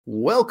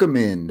Welcome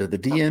into the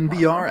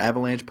DNVR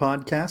Avalanche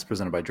podcast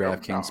presented by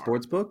DraftKings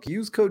Sportsbook.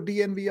 Use code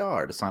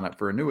DNVR to sign up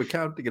for a new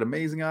account to get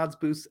amazing odds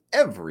boosts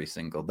every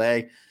single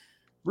day.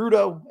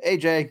 Rudo,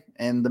 AJ,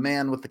 and the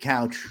man with the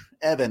couch,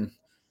 Evan,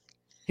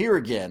 here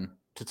again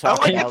to talk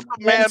about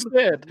the man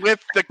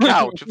with the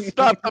couch. It's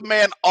not the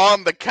man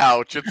on the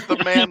couch. It's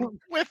the man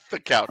with the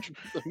couch.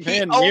 The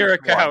man near a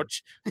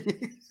couch.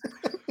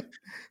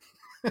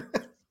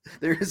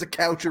 There is a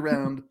couch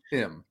around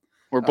him.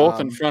 We're both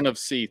in front of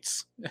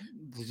seats.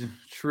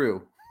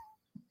 True.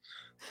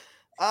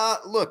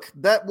 Look,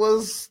 that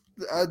was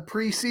a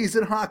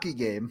preseason hockey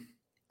game.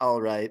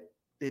 All right.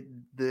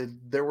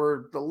 There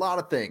were a lot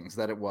of things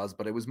that it was,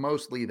 but it was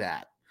mostly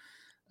that.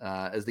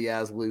 As the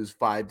Avs lose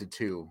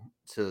 5-2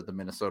 to the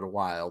Minnesota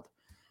Wild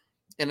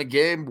in a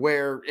game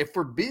where, if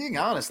we're being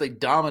honest, they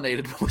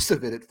dominated most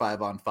of it at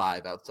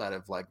 5-on-5 outside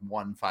of like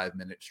 1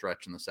 5-minute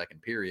stretch in the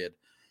second period.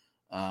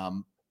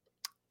 And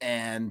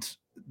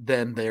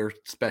then their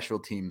special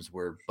teams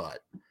were But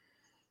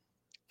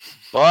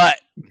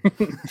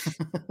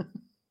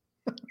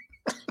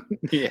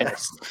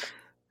Yes.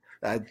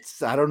 I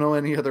don't know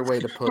any other way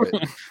to put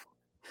it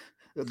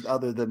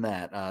other than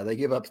that. They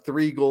give up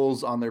 3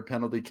 goals on their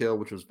penalty kill,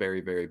 which was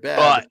very, very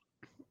bad.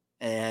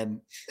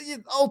 And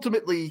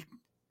ultimately,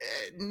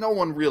 no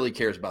one really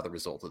cares about the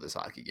result of this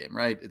hockey game,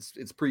 right? It's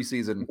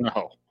preseason.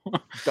 No.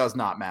 Does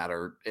not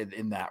matter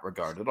in that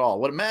regard at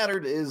all. What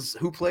mattered is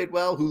who played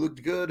well, who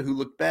looked good, who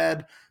looked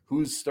bad,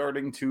 who's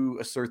starting to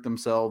assert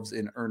themselves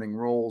in earning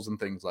roles and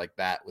things like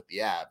that with the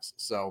Avs.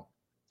 So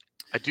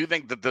I do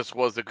think that this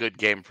was a good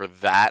game for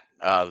that,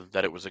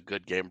 that it was a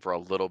good game for a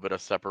little bit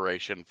of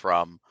separation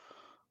from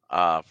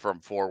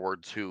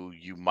forwards who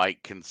you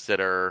might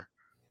consider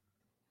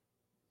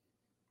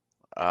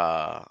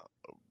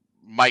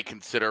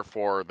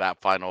for that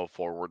final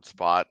forward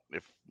spot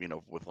if,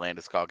 with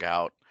Landeskog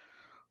out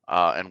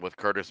and with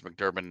Curtis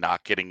McDermott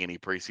not getting any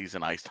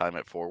preseason ice time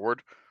at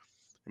forward.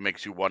 It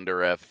makes you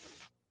wonder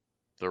if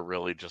they're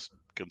really just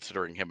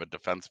considering him a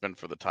defenseman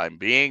for the time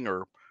being,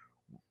 or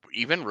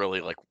even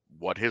really like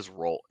what his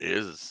role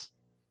is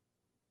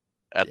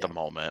at the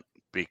moment,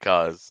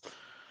 because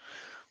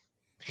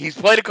he's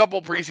played a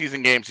couple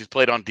preseason games. He's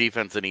played on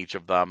defense in each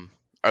of them.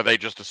 Are they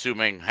just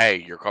assuming,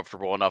 hey, you're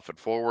comfortable enough at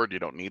forward, you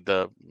don't need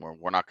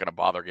we're not going to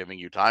bother giving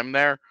you time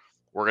there.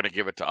 We're going to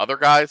give it to other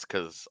guys,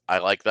 because I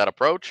like that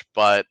approach.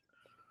 But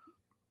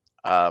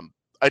I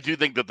do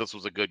think that this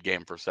was a good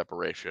game for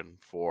separation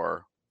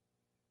for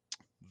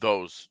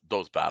those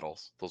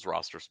battles, those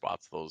roster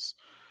spots, those,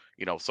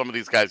 some of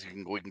these guys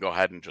we can go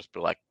ahead and just be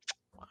like,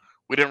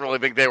 we didn't really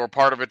think they were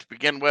part of it to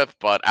begin with,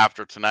 but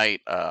after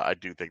tonight, I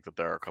do think that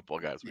there are a couple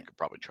of guys we could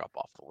probably chop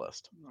off the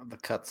list. The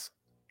cuts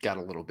got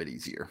a little bit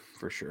easier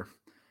for sure.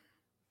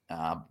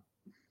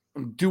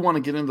 Do want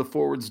to get into the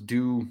forwards,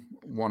 do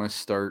want to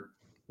start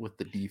with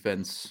the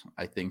defense,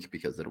 I think,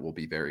 because it will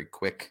be very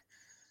quick.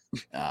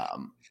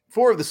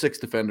 4 of the 6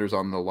 defenders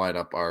on the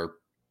lineup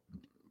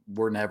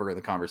were never in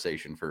the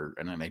conversation for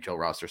an NHL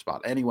roster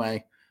spot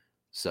anyway.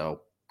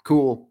 So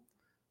cool.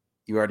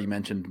 You already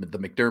mentioned the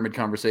McDermott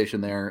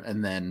conversation there.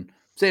 And then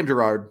Sam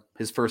Girard,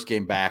 his first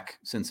game back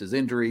since his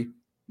injury,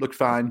 looked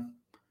fine.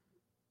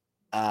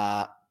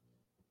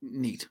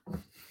 Neat.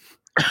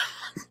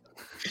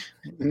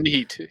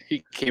 Neat.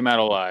 He came out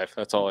alive.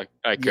 That's all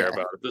I care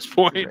about at this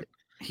point. Right.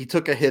 He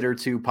took a hit or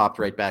 2, popped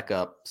right back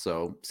up.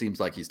 So seems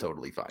like he's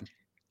totally fine.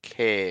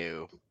 Okay.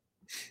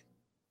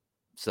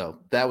 So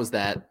that was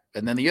that.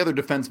 And then the other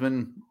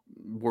defenseman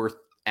worth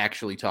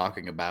actually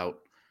talking about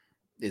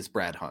is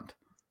Brad Hunt.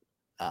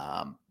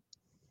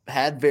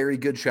 Had very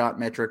good shot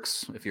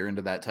metrics, if you're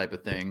into that type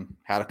of thing.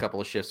 Had a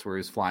couple of shifts where he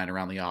was flying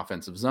around the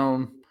offensive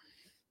zone.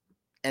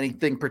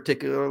 Anything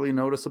particularly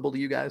noticeable to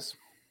you guys?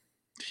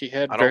 He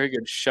had very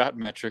good shot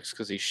metrics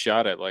because he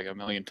shot it like a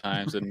million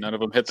times and none of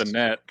them hit the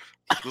net.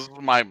 This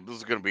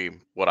is going to be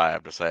what I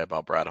have to say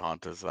about Brad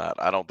Hunt, is that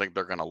I don't think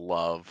they're going to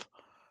love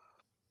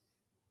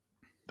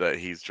that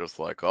he's just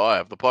like, oh, I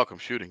have the puck, I'm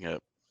shooting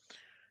it.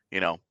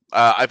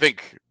 I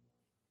think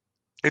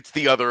it's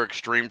the other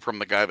extreme from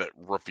the guy that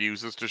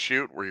refuses to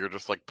shoot, where you're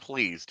just like,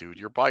 please, dude,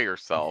 you're by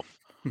yourself.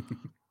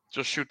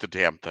 Just shoot the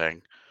damn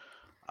thing.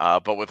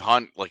 But with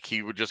Hunt, like,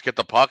 he would just get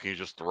the puck and he's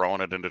just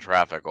throwing it into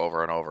traffic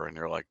over and over. And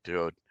you're like,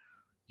 dude,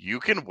 you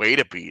can wait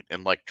a beat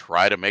and like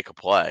try to make a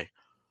play.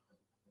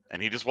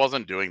 And he just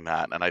wasn't doing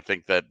that. And I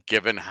think that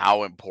given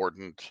how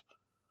important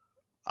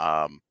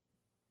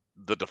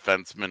the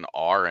defensemen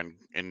are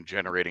in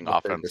generating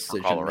offense for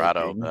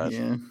Colorado,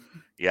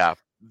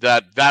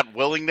 that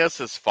willingness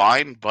is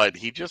fine, but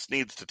he just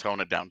needs to tone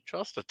it down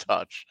just a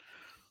touch.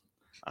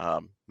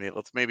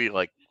 Let's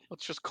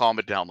just calm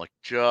it down like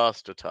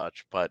just a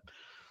touch. But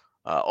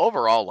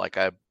overall,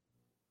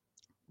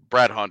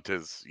 Brad Hunt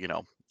is,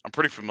 I'm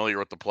pretty familiar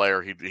with the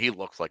player. He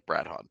looks like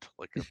Brad Hunt.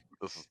 Like,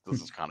 this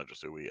is kind of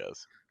just who he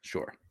is.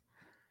 Sure.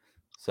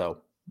 So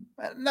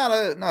not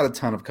a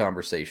ton of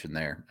conversation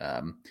there.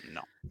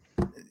 No.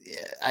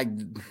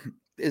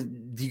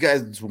 Do you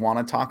guys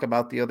want to talk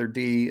about the other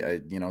D?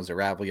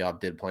 Zhuravlyov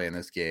did play in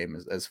this game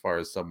as far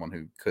as someone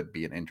who could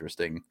be an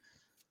interesting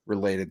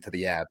related to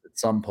the Avs at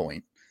some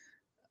point.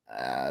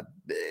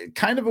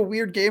 Kind of a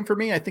weird game for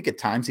me. I think at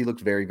times he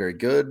looked very, very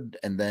good.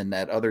 And then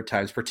at other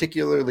times,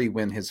 particularly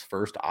when his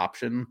first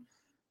option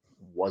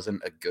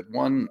wasn't a good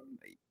one,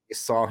 you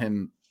saw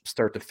him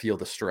start to feel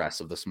the stress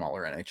of the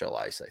smaller NHL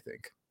ice, I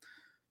think.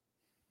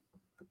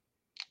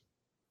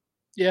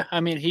 Yeah,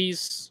 I mean,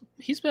 he's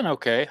been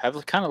okay.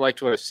 I've kind of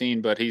liked what I've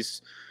seen, but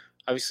he's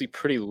obviously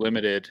pretty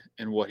limited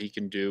in what he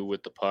can do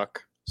with the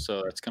puck.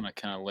 So that's going to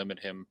kind of limit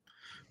him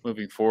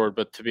moving forward.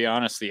 But to be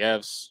honest, the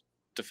Avs'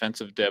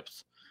 defensive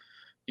depth,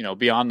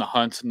 beyond the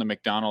Hunts and the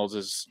McDonald's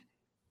is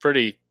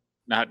pretty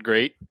not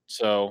great.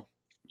 So,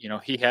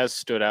 he has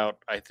stood out,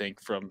 I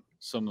think, from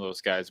some of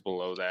those guys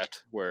below that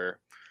where,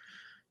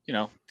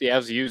 the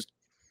Avs used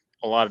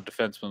a lot of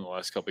defensemen in the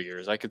last couple of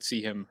years. I could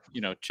see him,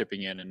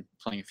 chipping in and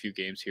playing a few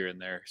games here and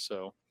there.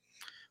 So,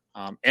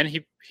 and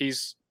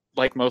he's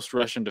like most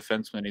Russian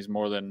defensemen, he's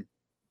more than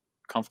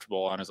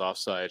comfortable on his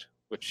offside,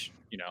 which,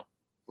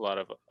 a lot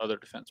of other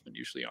defensemen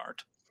usually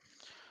aren't.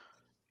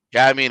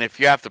 Yeah, I mean, if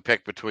you have to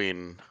pick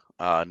between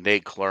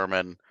Nate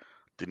Klerman,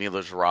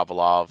 Danila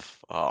Zharabalov,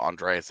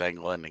 Andreas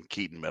Englund, and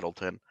Keaton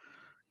Middleton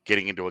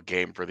getting into a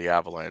game for the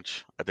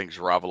Avalanche, I think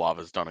Zharabalov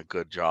has done a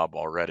good job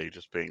already,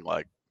 just being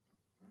like,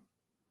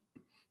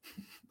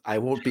 I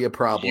won't be a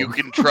problem. You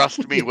can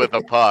trust me with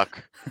a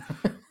puck.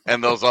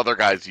 And those other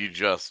guys, you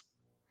just...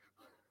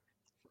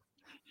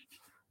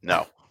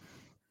 No.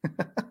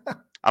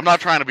 I'm not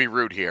trying to be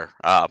rude here.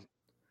 I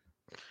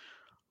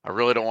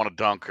really don't want to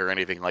dunk or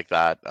anything like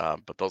that.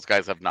 But those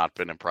guys have not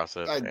been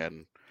impressive. I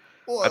think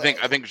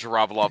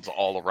Zharabalov's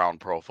all-around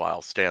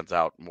profile stands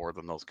out more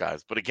than those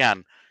guys. But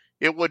again,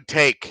 it would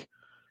take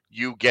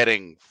you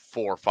getting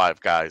 4 or 5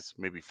 guys,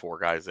 maybe 4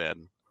 guys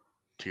in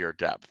to your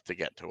depth to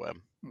get to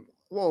him.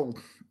 Well,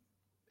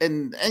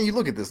 and you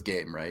look at this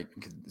game, right?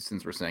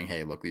 Since we're saying,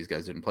 hey, look, these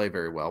guys didn't play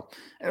very well.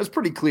 And it was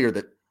pretty clear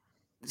that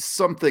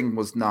something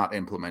was not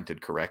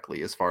implemented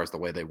correctly as far as the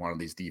way they wanted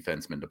these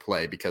defensemen to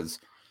play, because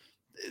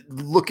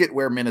look at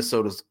where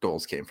Minnesota's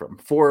goals came from.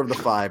 4 of the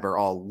 5 are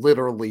all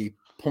literally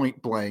point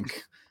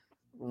blank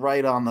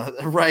right on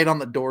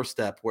the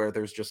doorstep where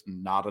there's just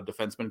not a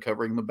defenseman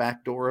covering the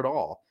back door at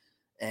all.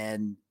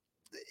 And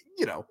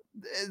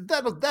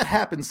that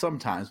happens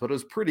sometimes, but it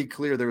was pretty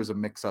clear there was a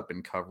mix up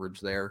in coverage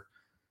there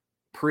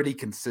pretty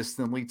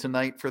consistently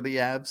tonight for the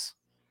Avs.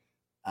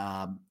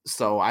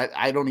 So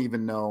I don't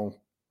even know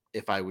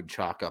if I would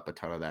chalk up a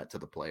ton of that to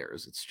the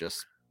players. It's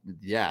just,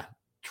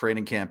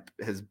 training camp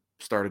has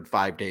started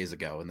 5 days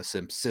ago and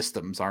the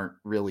systems aren't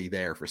really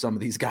there for some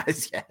of these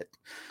guys yet.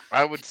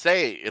 I would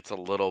say it's a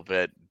little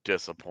bit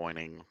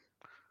disappointing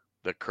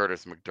that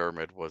Curtis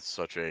McDermott was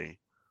such a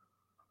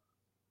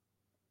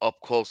up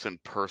close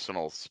and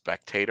personal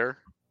spectator.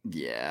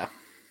 Yeah.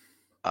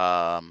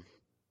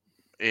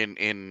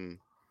 In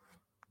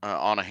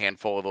on a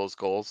handful of those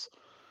goals,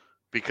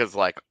 because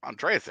like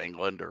Andreas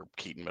Englund or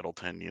Keaton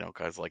Middleton,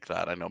 guys like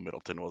that. I know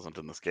Middleton wasn't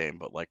in this game,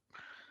 but like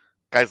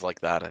guys like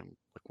that, I'm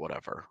like,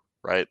 whatever,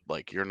 right?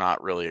 Like, you're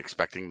not really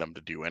expecting them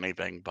to do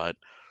anything, but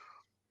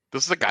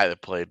this is a guy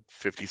that played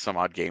 50 some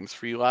odd games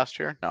for you last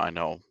year. Now I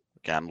know,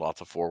 again,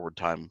 lots of forward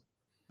time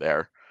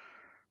there,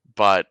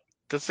 but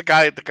this is a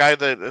guy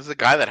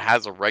that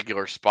has a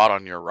regular spot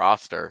on your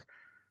roster,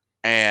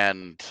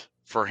 and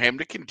for him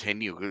to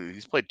continue,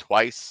 he's played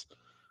twice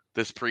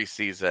this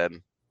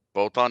preseason,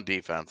 both on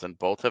defense, and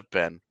both have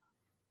been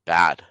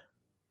bad.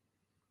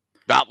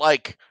 Not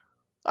like,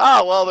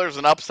 oh, well, there's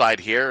an upside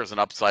here, there's an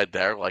upside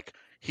there. Like,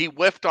 he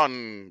whiffed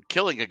on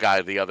killing a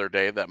guy the other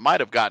day that might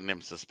have gotten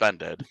him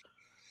suspended.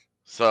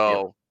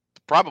 So,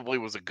 probably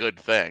was a good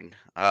thing.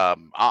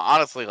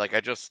 Honestly, like,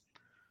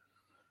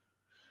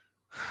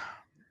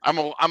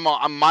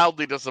 I'm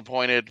mildly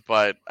disappointed,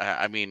 but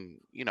I mean,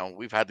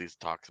 we've had these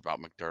talks about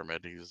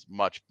McDermott. He's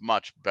much,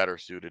 much better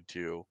suited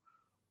to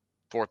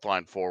 4th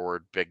line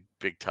forward, big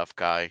tough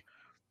guy.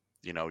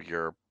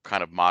 Your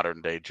kind of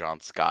modern day John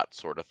Scott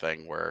sort of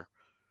thing, where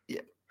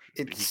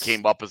he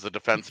came up as a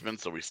defenseman,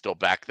 so he's still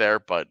back there.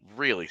 But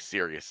really,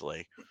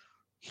 seriously,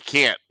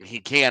 he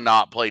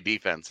cannot play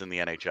defense in the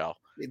NHL.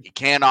 He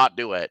cannot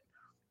do it.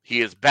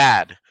 He is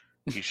bad.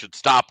 He should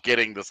stop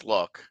getting this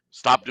look.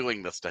 Stop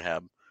doing this to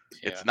him.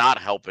 Yeah. It's not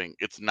helping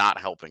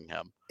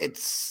him.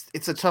 It's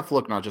a tough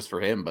look, not just for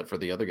him, but for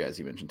the other guys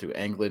you mentioned too.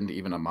 Englund,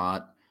 even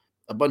Amat.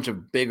 A bunch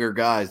of bigger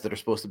guys that are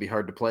supposed to be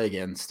hard to play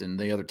against, and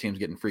the other team's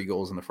getting free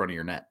goals in the front of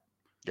your net.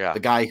 Yeah. The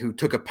guy who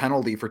took a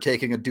penalty for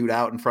taking a dude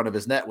out in front of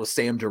his net was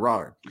Sam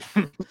Girard.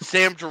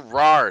 Sam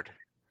Girard.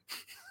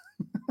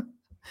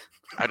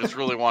 I just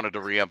really wanted to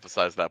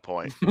reemphasize that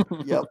point.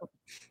 Yep.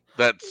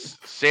 That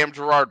Sam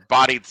Girard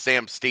bodied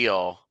Sam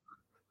Steele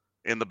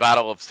in the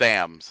Battle of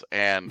Sam's,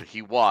 and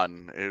he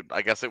won.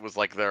 I guess it was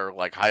like their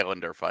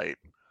Highlander fight.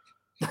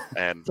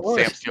 And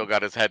Sam Steele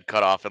got his head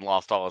cut off and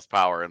lost all his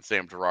power, and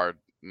Sam Girard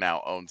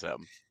now owns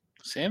him.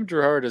 Sam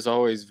Girard is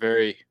always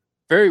very,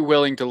 very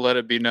willing to let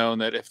it be known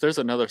that if there's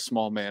another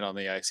small man on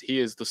the ice, he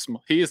is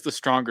the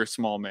stronger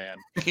small man.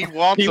 He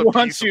wants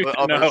you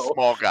to know.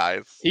 Small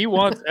guys. He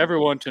wants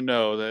everyone to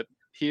know that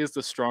he is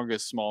the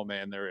strongest small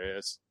man there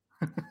is.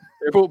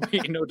 There will be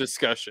no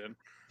discussion.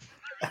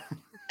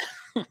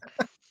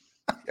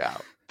 Yeah.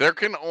 There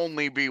can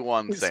only be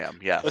one He's Sam.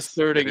 Yes.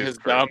 Asserting it is his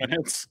true.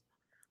 dominance.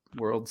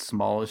 World's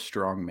smallest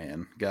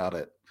strongman. Got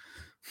it.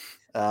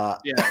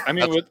 Yeah, I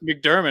mean, with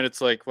McDermott,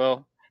 it's like,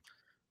 well,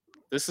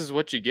 this is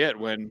what you get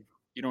when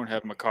you don't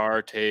have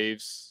Makar,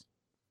 Taves,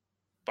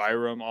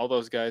 Byram, all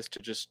those guys to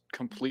just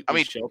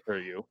completely shelter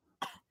you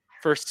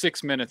for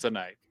 6 minutes a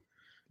night.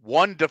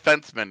 One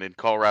defenseman in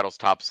Colorado's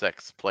top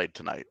 6 played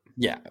tonight.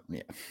 Yeah.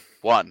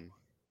 One.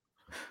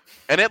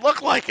 And it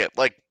looked like it.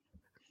 Like,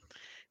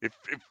 if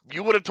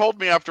you would have told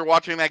me after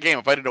watching that game,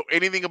 if I didn't know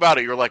anything about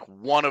it, you're like,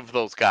 one of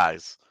those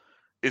guys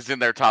is in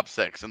their top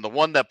 6. And the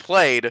one that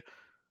played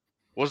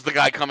was the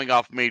guy coming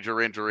off major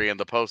injury in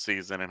the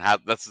postseason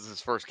and this is his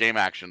first game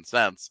action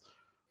since.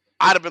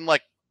 I'd have been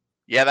like,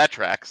 yeah, that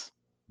tracks.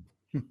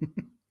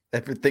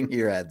 Everything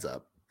here adds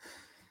up.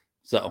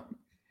 So,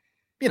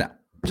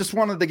 just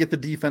wanted to get the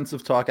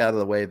defensive talk out of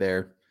the way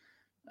there,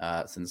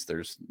 since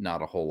there's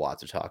not a whole lot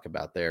to talk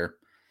about there.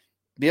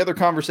 The other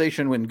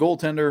conversation when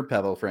goaltender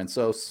Pavel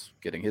Francouz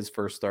getting his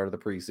first start of the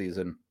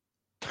preseason,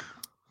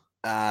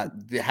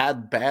 they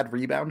had bad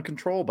rebound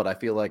control, but I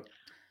feel like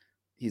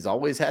he's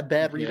always had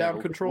bad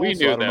rebound control. We knew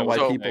so I don't know why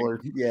that. people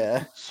are.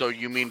 Yeah. So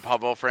you mean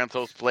Pavel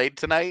Francouz played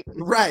tonight?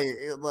 Right.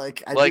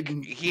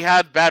 He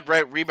had bad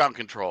rebound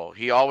control.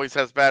 He always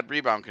has bad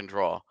rebound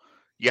control.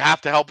 You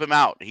have to help him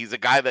out. He's a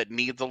guy that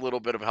needs a little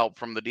bit of help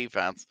from the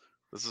defense.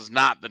 This is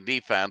not the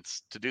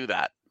defense to do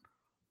that.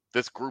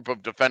 This group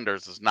of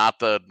defenders is not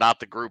the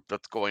group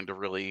that's going to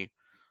really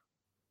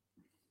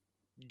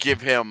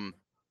give him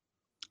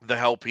the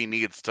help he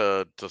needs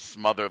to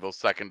smother those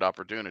second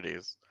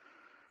opportunities.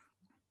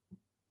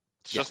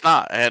 It's just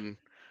not. And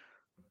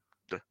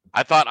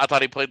I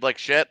thought he played like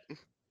shit.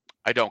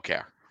 I don't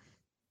care.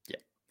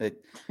 Yeah.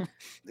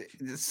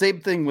 Same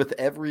thing with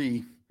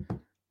every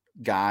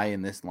guy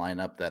in this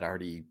lineup that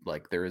already,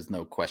 like, there is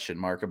no question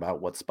mark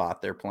about what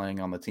spot they're playing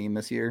on the team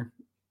this year.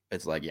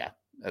 It's like, yeah,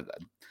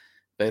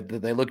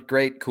 they look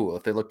great, cool.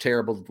 If they look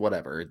terrible,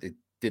 whatever, it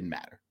didn't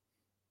matter.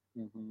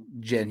 Mm-hmm.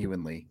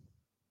 Genuinely,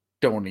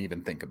 don't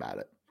even think about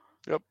it.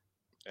 Yep.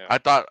 Yeah. I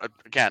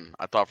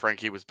thought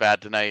Frankie was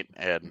bad tonight,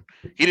 and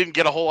he didn't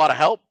get a whole lot of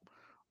help.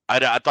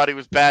 I thought he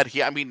was bad.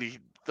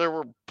 There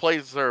were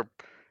plays where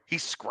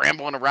he's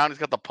scrambling around. He's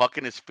got the puck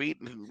in his feet,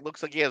 and it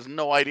looks like he has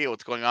no idea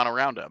what's going on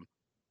around him.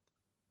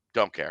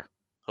 Don't care.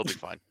 He'll be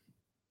fine.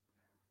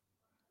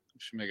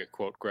 Should make a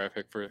quote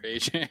graphic for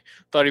AJ.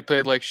 Thought he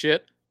played like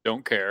shit.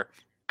 Don't care.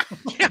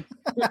 Yeah.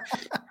 I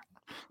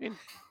mean,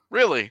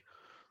 really.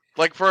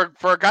 Like, for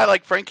a guy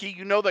like Frankie,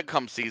 that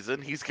come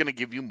season, he's going to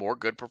give you more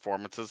good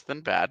performances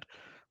than bad.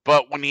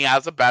 But when he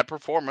has a bad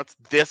performance,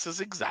 this is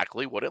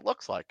exactly what it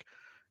looks like.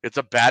 It's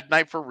a bad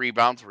night for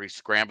rebounds where he's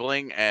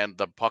scrambling and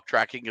the puck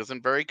tracking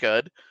isn't very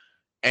good.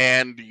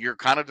 And you're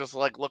kind of just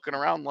like looking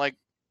around like,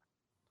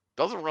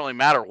 doesn't really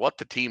matter what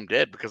the team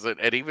did, because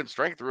at even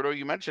strength, Rudo,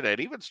 you mentioned it, at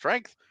even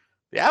strength,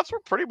 the Avs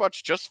were pretty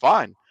much just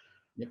fine.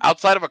 Yep.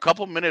 Outside of a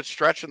couple minutes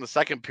stretch in the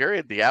second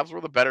period, the Avs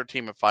were the better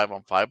team at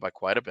 5-on-5 by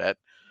quite a bit.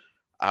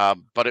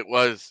 But it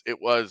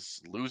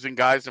was losing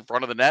guys in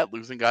front of the net,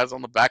 losing guys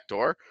on the back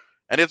door,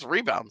 and it's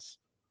rebounds.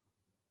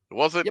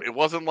 It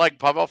wasn't like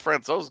Pavel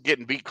Francouz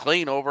getting beat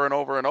clean over and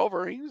over and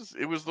over.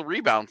 It was the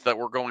rebounds that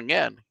were going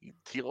in.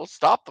 He'll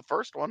stop the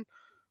first one,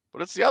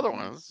 but it's the other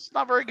one. It's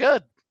not very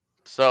good.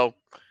 So,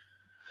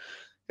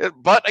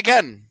 but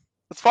again,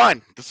 it's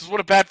fine. This is what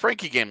a bad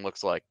Frankie game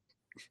looks like.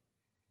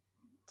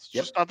 It's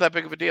just not that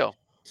big of a deal.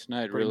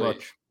 Tonight really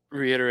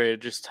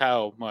reiterated just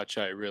how much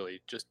I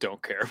really just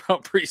don't care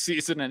about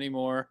preseason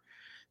anymore,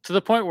 to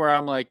the point where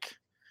I'm like,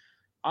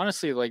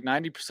 honestly, like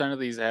 90% of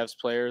these Avs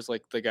players,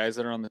 like the guys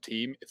that are on the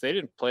team, if they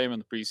didn't play them in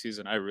the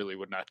preseason, I really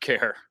would not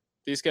care.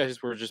 These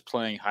guys were just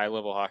playing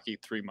high-level hockey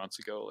 3 months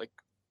ago. Like,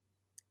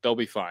 they'll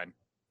be fine.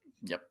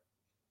 Yep.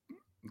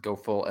 Go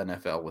full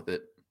NFL with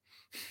it.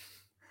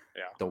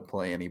 Yeah. Don't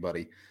play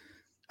anybody.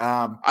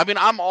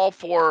 I'm all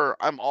for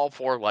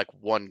like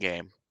one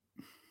game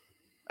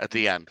at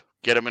the end.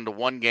 Get them into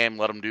one game.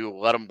 Let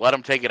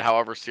them take it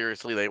however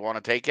seriously they want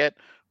to take it,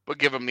 but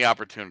give them the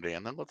opportunity,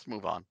 and then let's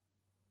move on.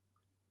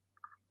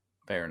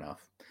 Fair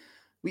enough.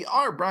 We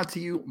are brought to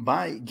you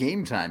by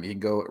Game Time. You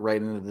can go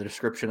right into the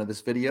description of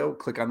this video,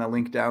 click on the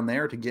link down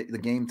there to get the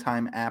Game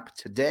Time app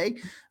today.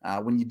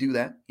 When you do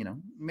that,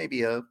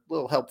 maybe a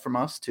little help from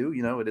us too.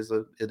 It is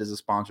a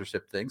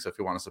sponsorship thing. So if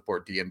you want to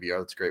support DNVR,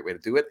 that's a great way to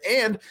do it.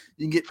 And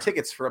you can get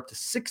tickets for up to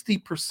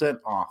 60%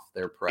 off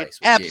their price.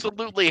 It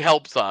absolutely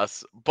helps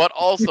us. But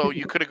also,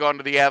 you could have gone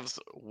to the Avs'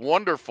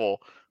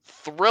 wonderful,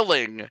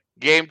 thrilling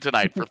game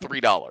tonight for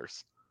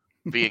 $3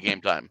 via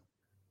Game Time.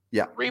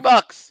 Yeah,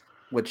 $3.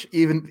 Which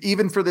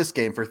even for this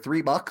game for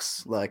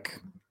 $3, like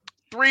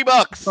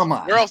 $3. Come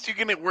on. Where else you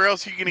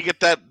gonna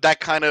get that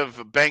kind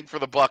of bang for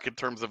the buck in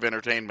terms of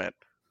entertainment?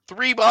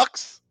 $3.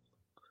 That's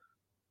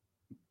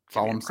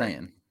all I'm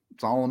saying.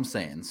 That's all I'm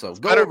saying. So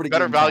go over to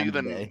better Game value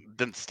Time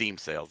than Steam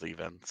sales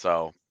even.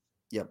 So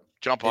yep,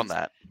 jump on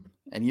that.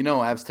 And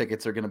Avs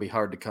tickets are going to be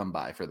hard to come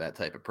by for that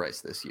type of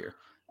price this year.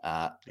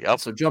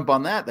 So jump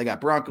on that. They got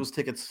Broncos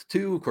tickets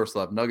too. Of course,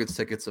 they'll have Nuggets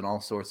tickets and all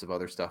sorts of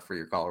other stuff for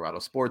your Colorado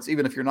sports.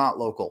 Even if you're not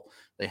local,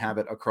 they have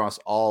it across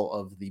all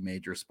of the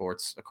major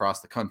sports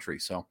across the country.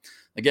 So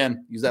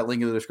again, use that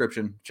link in the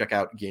description. Check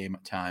out Game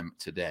Time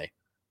today.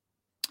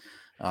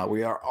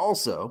 We are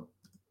also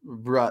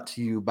brought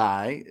to you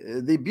by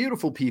the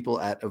beautiful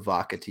people at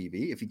Evoca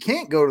TV. If you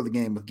can't go to the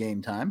game with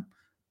Game Time,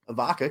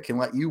 Evoca can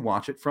let you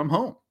watch it from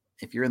home.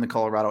 If you're in the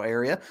Colorado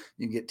area,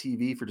 you can get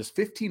TV for just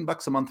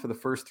 $15 a month for the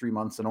first 3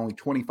 months and only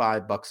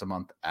 $25 a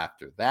month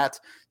after that.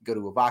 Go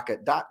to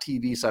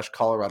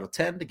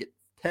evoca.tv/Colorado10 to get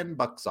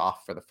 $10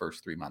 off for the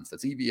first 3 months.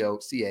 That's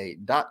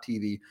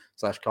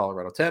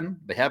evoca.tv/Colorado10.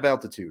 They have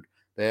Altitude.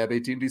 They have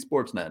AT&T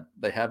Sportsnet.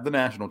 They have the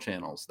national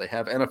channels. They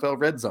have NFL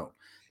Red Zone.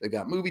 They've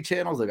got movie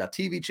channels. They've got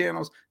TV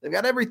channels. They've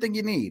got everything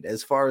you need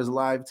as far as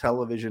live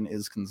television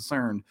is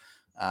concerned.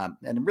 And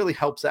it really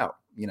helps out,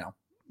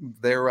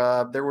 There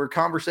were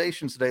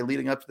conversations today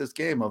leading up to this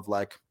game of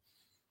like,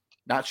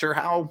 not sure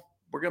how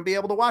we're going to be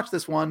able to watch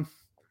this one.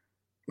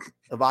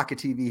 Evoca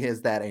TV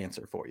has that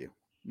answer for you.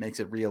 Makes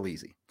it real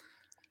easy.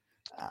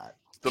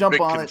 The jump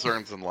big on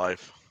concerns in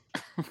life.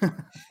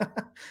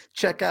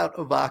 Check out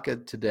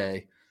Evoca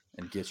today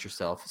and get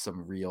yourself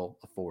some real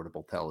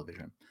affordable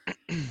television.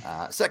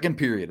 Second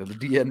period of the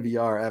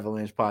DNVR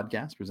Avalanche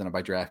podcast presented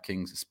by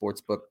DraftKings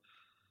Sportsbook.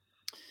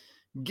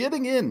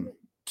 Getting in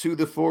to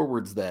the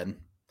forwards then.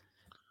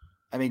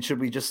 I mean, should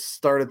we just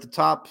start at the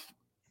top?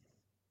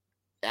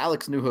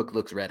 Alex Newhook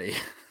looks ready.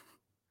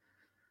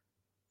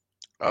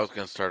 I was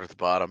going to start at the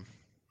bottom.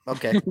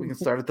 Okay, we can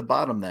start at the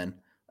bottom then.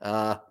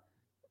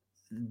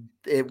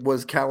 It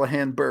was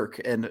Callahan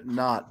Burke and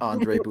not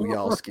Andre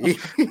Buyalski.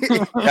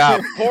 Yeah,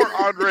 poor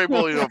Andre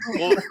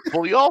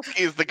Buyalski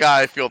is the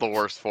guy I feel the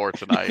worst for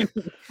tonight.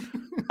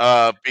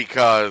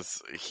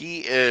 Because he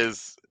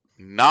is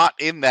not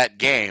in that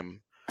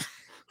game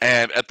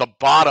and at the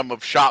bottom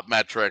of shot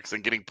metrics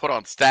and getting put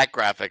on stat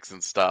graphics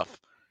and stuff.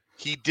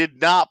 He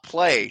did not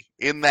play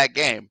in that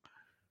game.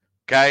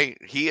 Okay?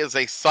 He is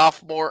a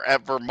sophomore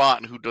at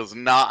Vermont who does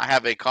not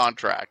have a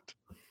contract.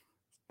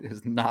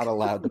 Is not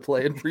allowed to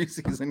play in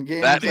preseason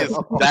games.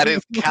 That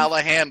is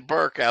Callahan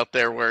Burke out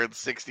there wearing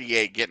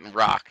 68 getting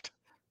rocked.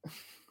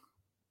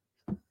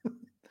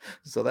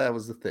 So that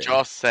was the thing.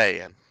 Just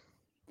saying.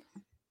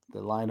 The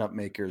lineup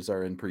makers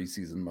are in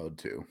preseason mode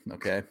too.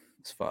 Okay,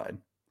 it's fine.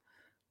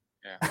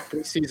 Yeah,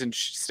 preseason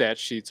stat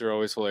sheets are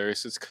always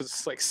hilarious. It's because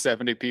it's like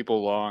 70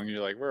 people long.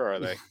 You're like, where are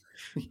they?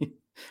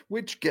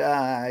 Which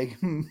guy?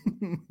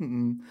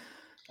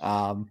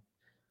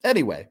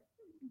 Anyway.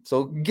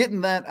 So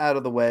getting that out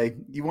of the way,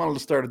 you wanted to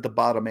start at the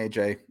bottom,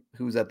 AJ.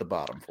 Who's at the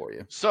bottom for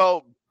you? So,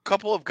 a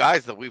couple of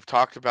guys that we've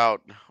talked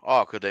about.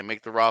 Oh, could they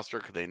make the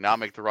roster? Could they not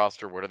make the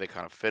roster? Where do they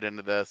kind of fit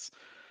into this?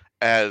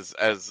 As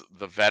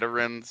the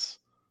veterans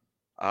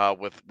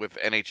with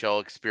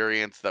NHL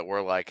experience that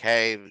we're like,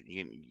 hey,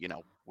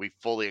 we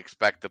fully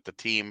expect that the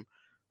team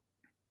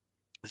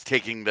is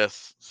taking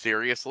this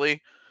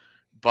seriously.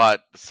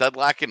 But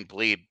Sedlak and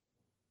Bleed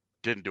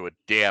didn't do a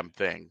damn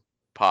thing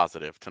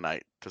positive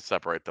tonight to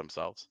separate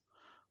themselves.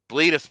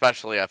 Bleed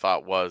especially, I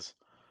thought, was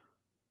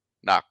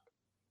not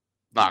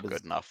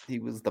good enough. He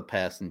was the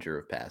passenger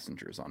of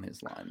passengers on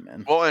his line,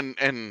 man. Well,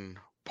 and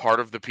part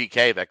of the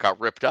PK that got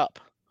ripped up.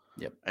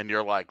 Yep. And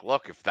you're like,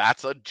 look, if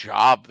that's a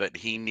job that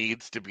he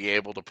needs to be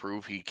able to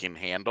prove he can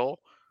handle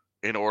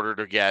in order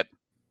to get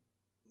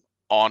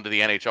onto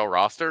the NHL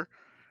roster,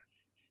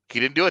 he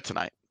didn't do it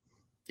tonight.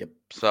 Yep.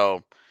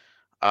 So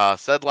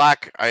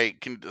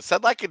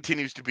Sedlak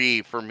continues to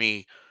be, for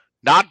me,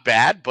 not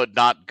bad, but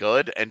not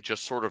good, and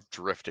just sort of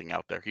drifting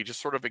out there. He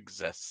just sort of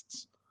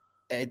exists.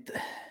 I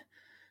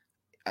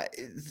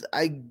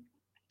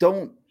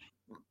don't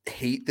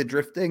hate the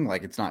drifting.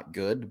 Like, it's not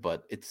good,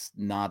 but it's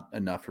not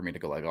enough for me to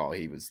go like, oh,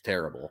 he was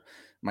terrible.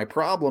 My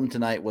problem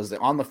tonight was that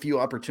on the few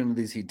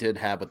opportunities he did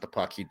have with the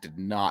puck, he did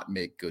not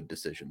make good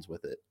decisions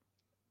with it.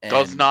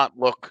 Does not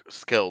look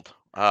skilled.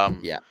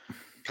 Yeah.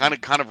 Kind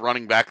of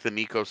running back the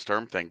Nico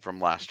Sturm thing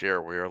from last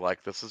year, where you're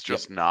like, this is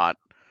just not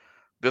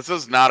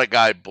a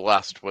guy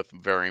blessed with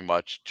very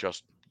much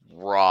just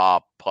raw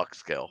puck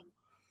skill.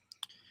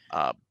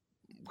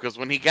 Because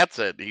when he gets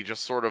it, he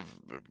just sort of,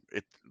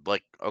 it's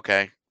like,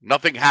 okay,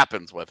 nothing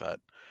happens with it.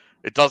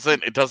 It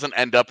doesn't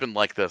end up in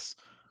like this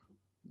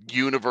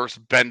universe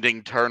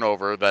bending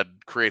turnover that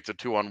creates a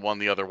 2-on-1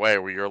 the other way,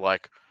 where you're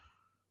like,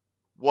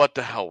 what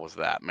the hell was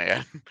that,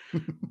 man?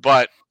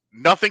 But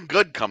nothing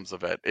good comes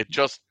of it. It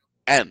just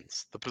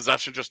ends. The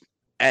possession just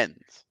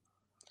ends.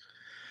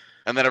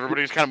 And then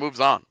everybody just kind of moves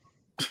on.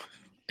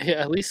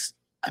 Yeah, at least,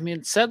 I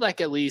mean,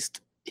 Sedlak, at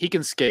least he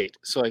can skate.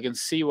 So I can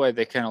see why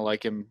they kind of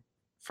like him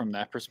from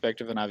that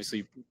perspective. And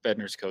obviously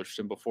Bednar's coached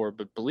him before,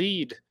 but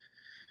Bleed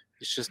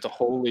is just a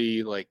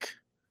wholly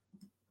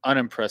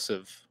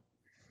unimpressive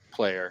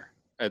player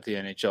at the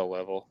NHL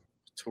level,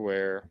 to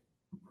where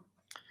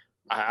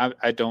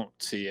I don't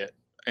see it.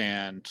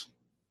 And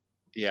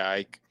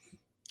yeah,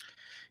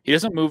 he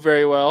doesn't move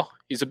very well.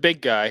 He's a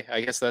big guy. I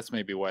guess that's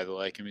maybe why they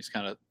like him. He's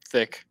kind of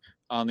thick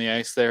on the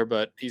ice there,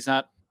 but he's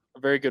not a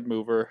very good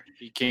mover.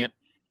 He can't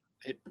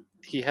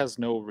he has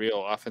no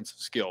real offensive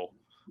skill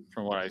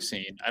from what I've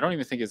seen. I don't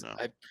even think No.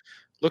 I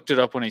looked it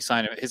up when he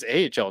signed him. His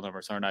AHL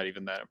numbers are not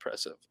even that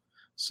impressive.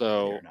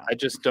 So They're not. I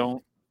just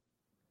don't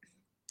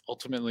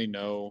ultimately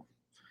know,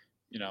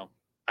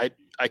 I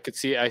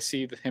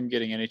see him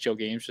getting NHL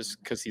games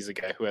just because he's a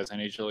guy who has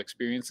NHL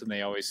experience, and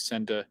they always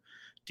tend to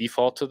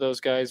default to those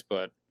guys,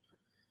 but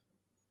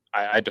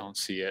I don't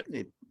see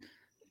it.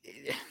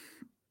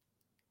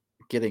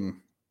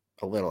 Getting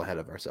a little ahead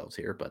of ourselves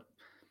here, but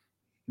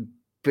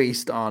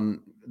based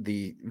on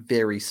the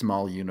very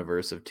small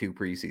universe of 2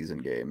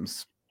 preseason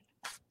games,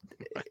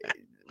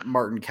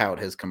 Martin Kaut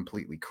has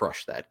completely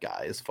crushed that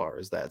guy as far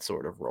as that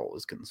sort of role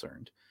is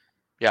concerned.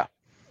 Yeah.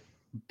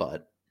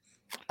 But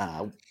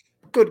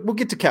good. We'll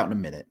get to Kaut in a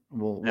minute.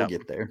 We'll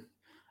get there.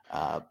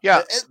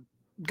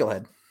 Go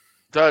ahead.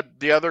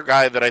 The other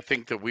guy that I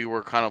think that we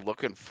were kind of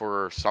looking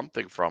for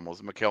something from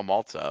was Mikhail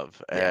Maltsev.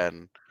 Yeah.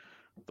 And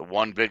the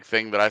one big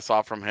thing that I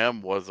saw from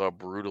him was a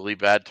brutally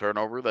bad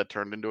turnover that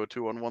turned into a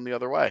 2-on-1 the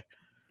other way.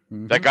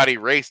 Mm-hmm. That got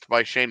erased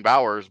by Shane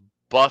Bowers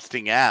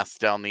busting ass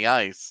down the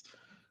ice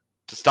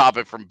to stop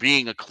it from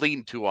being a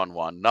clean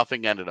 2-on-1.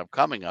 Nothing ended up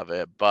coming of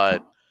it,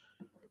 but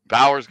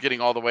Bowers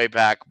getting all the way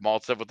back,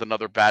 Maltsev with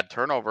another bad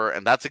turnover,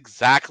 and that's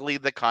exactly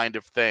the kind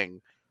of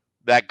thing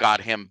that got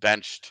him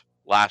benched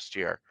last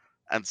year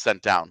and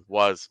sent down,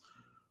 was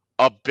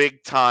a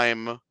big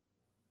time,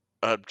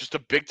 just a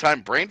big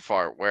time brain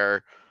fart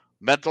where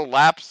mental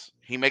lapse,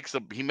 he makes a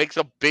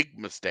big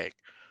mistake.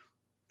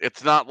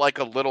 It's not like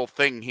a little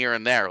thing here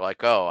and there,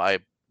 like, oh, I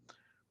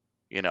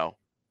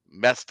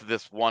messed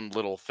this one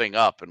little thing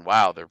up and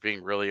wow, they're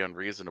being really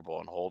unreasonable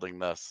and holding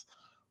this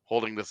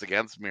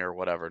against me or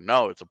whatever.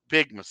 No, it's a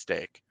big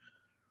mistake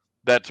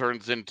that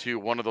turns into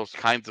one of those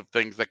kinds of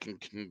things that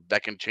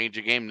can change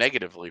a game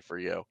negatively for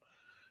you.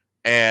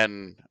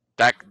 And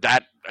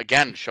that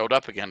again showed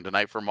up again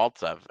tonight for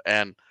Maltsev,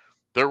 and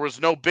there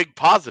was no big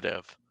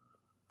positive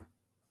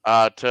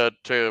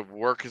to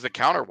work as a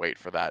counterweight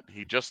for that.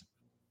 He just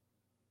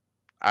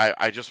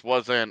I just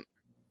wasn't.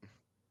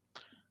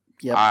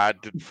 Yeah. Again,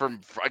 didn't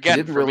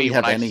for really me,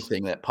 have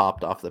anything that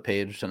popped off the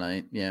page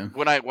tonight. Yeah.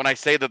 When I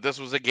say that this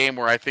was a game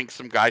where I think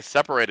some guys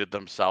separated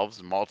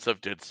themselves, Maltsev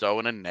did so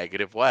in a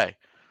negative way.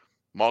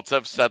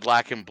 Maltsev,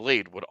 Sedlak, and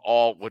Bleed would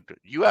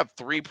you have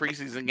 3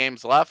 preseason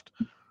games left.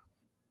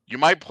 You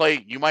might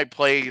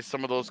play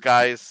some of those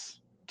guys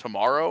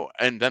tomorrow,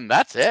 and then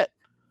that's it.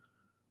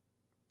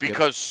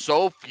 Because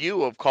so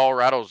few of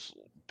Colorado's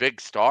big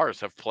stars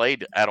have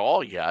played at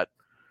all yet,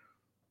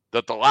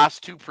 that the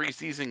last 2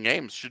 preseason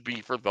games should be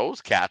for those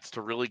cats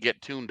to really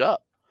get tuned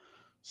up.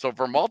 So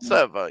for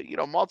Maltsev,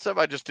 Maltsev,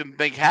 I just didn't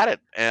think had it,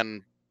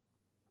 and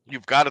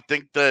you've got to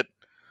think that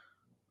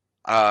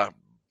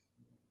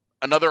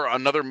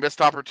another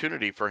missed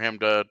opportunity for him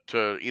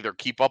to either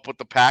keep up with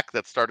the pack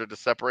that started to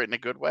separate in a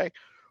good way,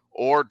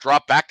 or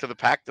drop back to the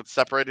pack that's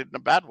separated in a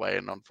bad way.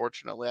 And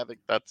unfortunately, I think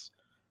that's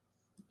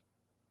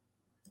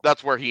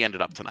where he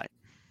ended up tonight.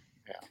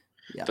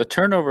 Yeah. The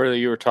turnover that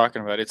you were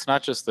talking about, it's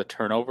not just the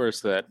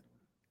turnovers, that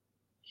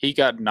he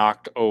got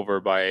knocked over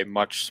by a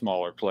much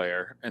smaller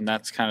player. And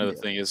that's kind of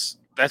the thing, is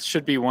that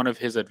should be one of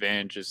his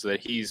advantages, that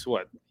he's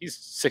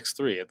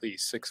 6'3", at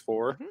least 6'4".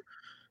 Mm-hmm.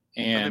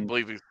 And I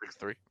believe he's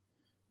 6'3".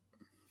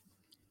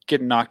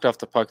 Getting knocked off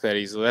the puck that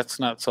easily, that's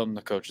not something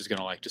the coach is going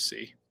to like to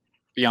see.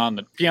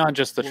 Beyond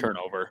just the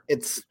turnover,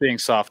 it's being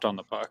soft on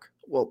the puck.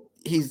 Well,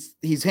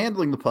 he's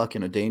handling the puck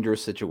in a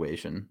dangerous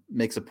situation,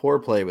 makes a poor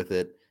play with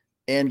it,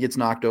 and gets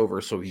knocked over,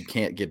 so he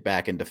can't get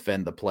back and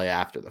defend the play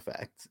after the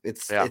fact.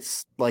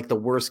 It's like the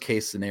worst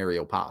case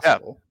scenario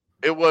possible.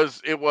 Yeah.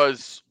 It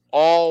was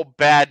all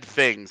bad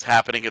things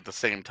happening at the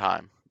same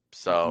time.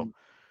 So,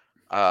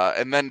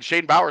 and then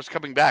Shane Bowers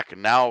coming back,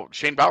 and now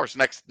Shane Bowers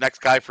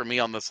next guy for me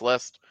on this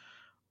list.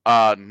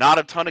 Not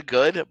a ton of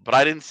good, but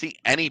I didn't see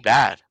any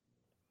bad.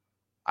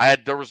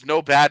 There was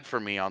no bad for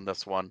me on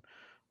this one.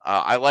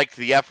 I liked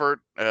the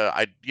effort. There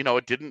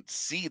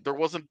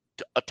wasn't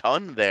a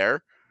ton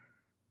there.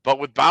 But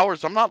with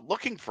Bowers, I'm not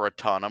looking for a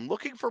ton. I'm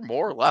looking for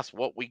more or less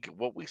what we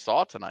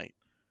saw tonight.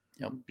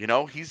 Yep.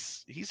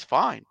 He's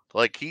fine.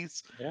 Like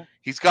he's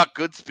got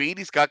good speed,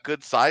 he's got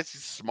good size,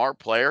 he's a smart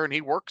player, and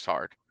he works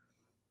hard.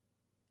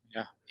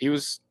 Yeah, he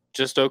was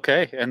just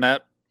okay, and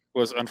that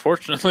was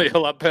unfortunately a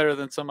lot better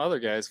than some other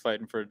guys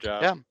fighting for a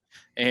job. Yeah.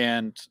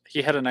 And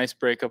he had a nice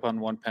breakup on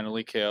one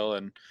penalty kill,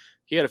 and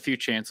he had a few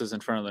chances in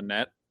front of the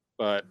net,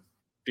 but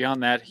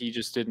beyond that, he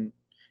didn't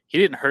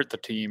hurt the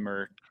team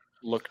or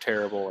look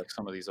terrible like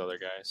some of these other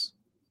guys.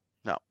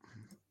 No.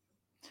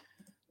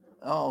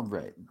 All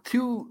right.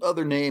 2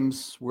 other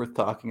names worth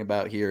talking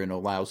about here in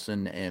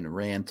Olausson and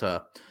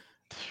Ranta.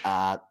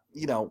 I'll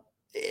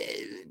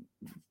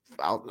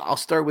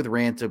start with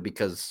Ranta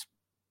because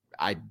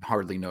I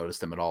hardly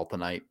noticed him at all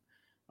tonight.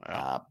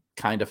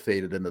 Kind of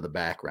faded into the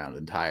background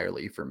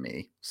entirely for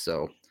me.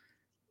 So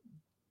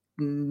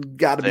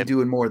got to be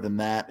doing more than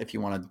that if you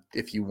want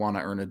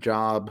to earn a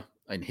job.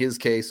 In his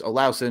case,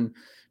 Olausson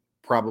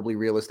probably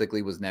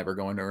realistically was never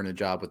going to earn a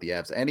job with the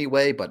Avs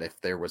anyway, but if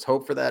there was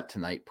hope for that,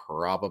 tonight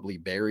probably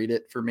buried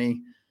it for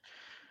me.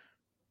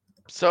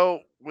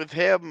 So with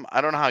him,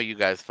 I don't know how you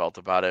guys felt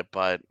about it,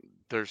 but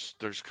there's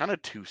kind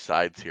of two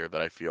sides here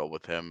that I feel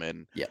with him,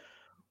 and Yeah.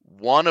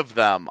 one of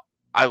them,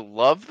 I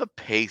love the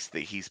pace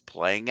that he's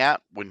playing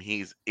at when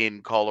he's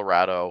in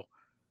Colorado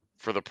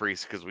for the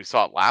because we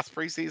saw it last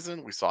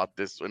preseason, we saw it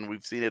this, and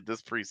we've seen it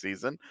this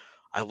preseason.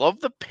 I love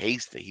the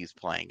pace that he's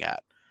playing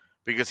at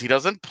because he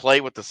doesn't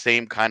play with the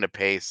same kind of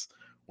pace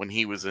when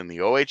he was in the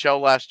OHL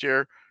last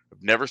year.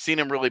 I've never seen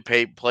him really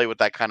play with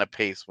that kind of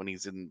pace when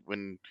he's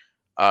been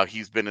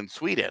in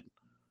Sweden.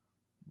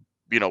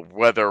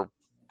 Whether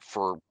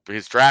for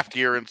his draft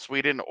year in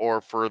Sweden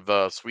or for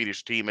the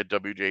Swedish team at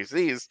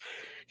WJCs,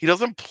 he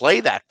doesn't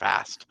play that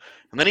fast.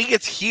 And then he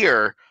gets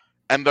here,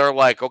 and they're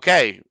like,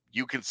 "Okay,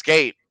 you can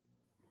skate.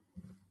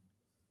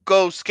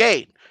 Go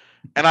skate."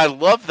 And I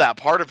love that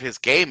part of his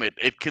game.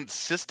 It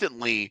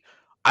consistently,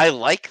 I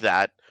like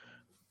that.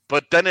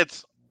 But then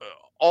it's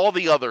all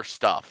the other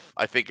stuff.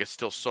 I think is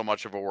still so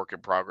much of a work in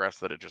progress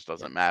that it just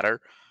doesn't matter.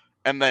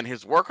 And then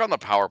his work on the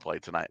power play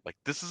tonight. Like,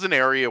 this is an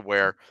area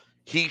where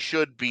he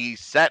should be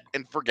set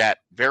and forget,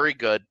 very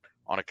good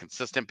on a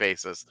consistent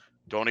basis.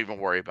 Don't even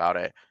worry about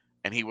it.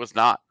 And he was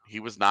not. He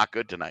was not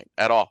good tonight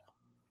at all.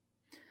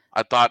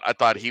 I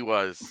thought he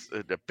was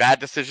bad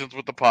decisions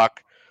with the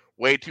puck,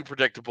 way too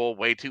predictable,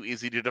 way too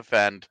easy to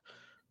defend.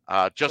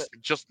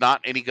 Just not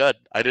any good.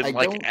 I didn't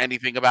like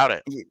anything about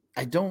it.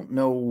 I don't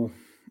know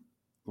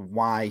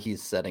why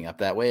he's setting up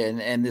that way,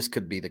 and this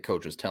could be the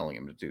coaches telling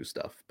him to do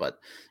stuff, but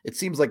it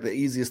seems like the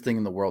easiest thing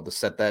in the world to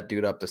set that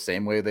dude up the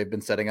same way they've been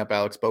setting up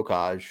Alex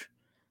Bocage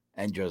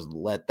and just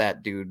let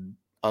that dude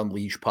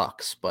unleash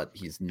pucks, but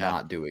he's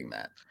not doing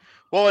that.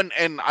 Well,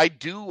 and I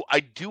do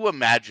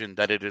imagine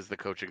that it is the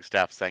coaching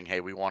staff saying,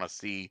 "Hey, we want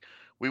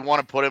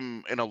to put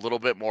him in a little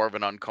bit more of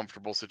an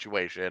uncomfortable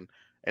situation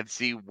and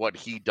see what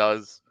he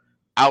does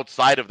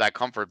outside of that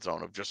comfort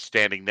zone of just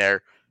standing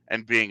there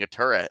and being a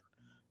turret."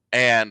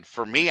 And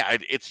for me,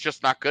 it's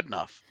just not good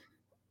enough.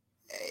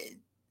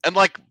 And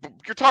like,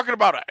 you're talking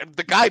about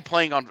the guy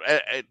playing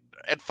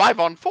at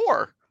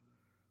 5-on-4.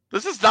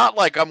 This is not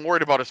like I'm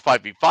worried about his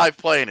 5v5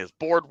 play and his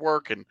board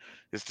work and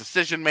his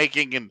decision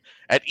making and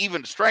at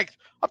even strength.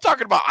 I'm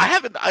talking about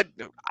I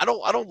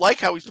don't like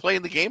how he's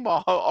playing the game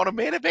on a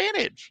man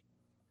advantage.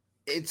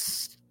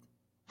 It's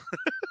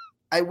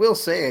I will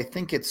say I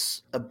think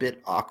it's a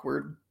bit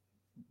awkward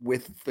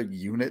with the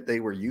unit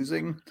they were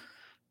using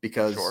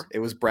because it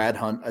was Brad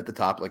Hunt at the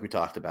top, like we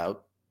talked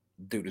about.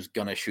 Dude is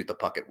gonna shoot the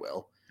puck at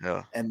will.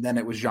 Yeah. And then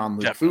it was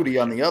Jean-Luc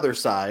Foudy on the other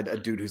side, a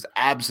dude who's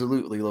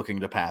absolutely looking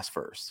to pass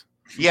first.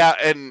 Yeah,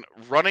 and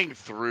running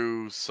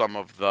through some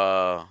of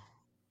the,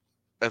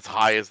 as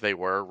high as they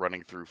were,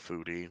 running through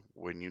Foudy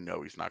when you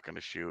know he's not going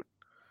to shoot,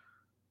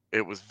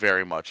 it was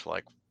very much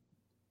like,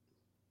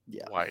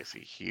 why is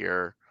he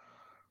here?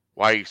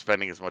 Why are you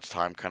spending as much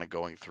time kind of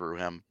going through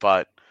him?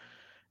 But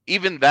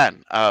even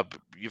then,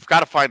 you've got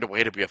to find a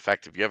way to be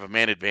effective. You have a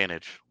man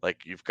advantage.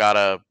 Like, you've got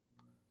to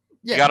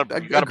you got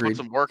to put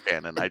some work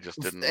in, and I just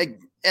didn't.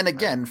 And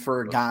again,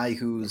 for a guy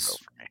who's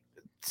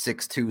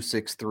 6'2",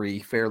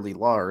 6'3", fairly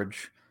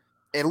large,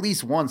 at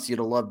least once you'd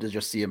have loved to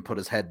just see him put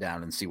his head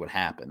down and see what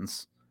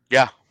happens.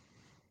 Yeah.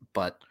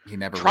 But he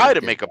never tried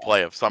to make a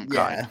play of some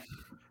kind.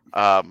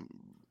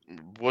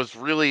 Was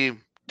really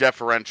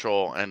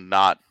deferential and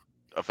not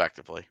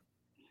effectively.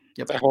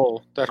 Yep. That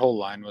whole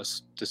line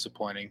was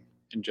disappointing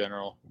in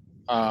general.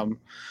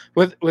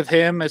 With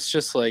him, it's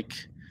just like,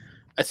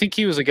 I think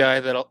he was a guy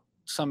that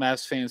some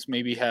Avs fans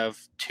maybe have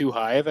too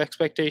high of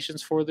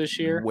expectations for this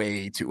year.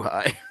 Way too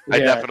high. I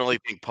definitely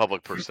think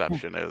public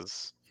perception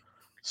is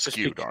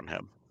skewed on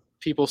him.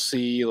 People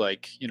see,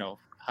 like, the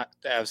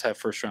Avs have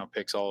first round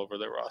picks all over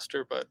their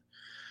roster, but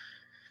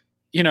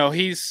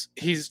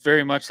he's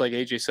very much, like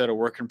AJ said, a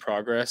work in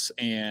progress.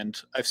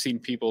 And I've seen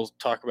people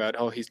talk about,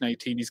 oh, he's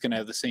 19, he's going to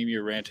have the same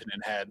year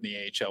Rantanen had in the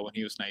AHL when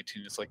he was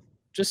 19. It's like,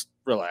 just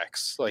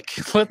relax. Like,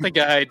 let the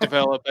guy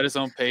develop at his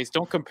own pace.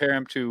 Don't compare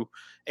him to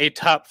a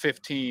top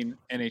 15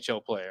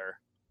 NHL player.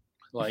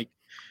 Like,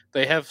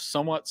 they have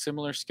somewhat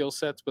similar skill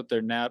sets, but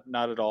they're not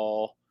at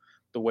all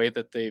the way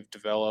that they've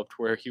developed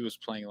where he was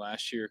playing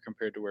last year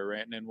compared to where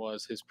Rantanen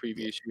was his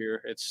previous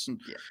year. It's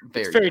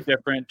very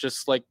different.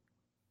 Just like,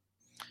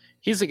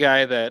 he's a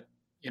guy that,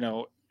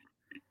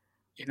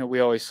 we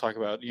always talk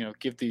about,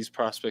 give these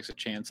prospects a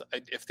chance.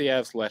 If the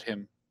Avs let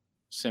him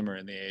simmer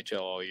in the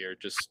AHL all year,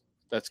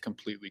 that's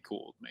completely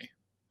cool with me.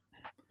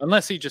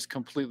 Unless he just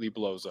completely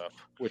blows up,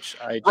 which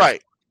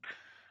right.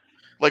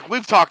 Like,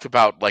 we've talked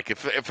about, like,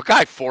 if a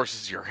guy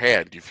forces your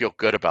hand, you feel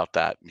good about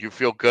that. You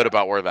feel good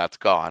about where that's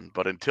gone.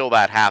 But until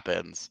that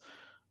happens,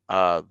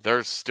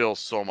 there's still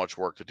so much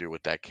work to do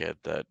with that kid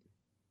that.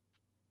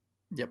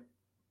 Yep.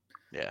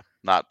 Yeah,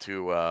 not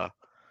too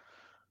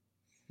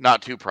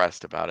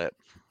pressed about it.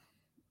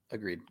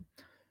 Agreed.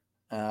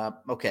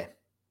 Okay,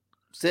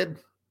 Sid,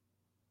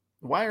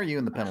 why are you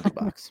in the penalty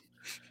box?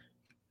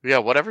 Yeah,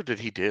 whatever did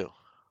he do?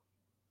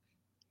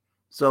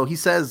 So he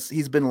says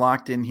he's been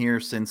locked in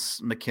here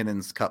since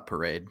McKinnon's Cup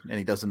parade, and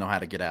he doesn't know how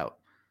to get out.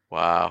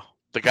 Wow.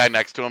 The guy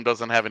next to him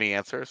doesn't have any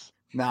answers?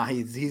 Nah,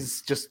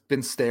 he's just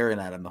been staring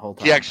at him the whole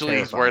time. He actually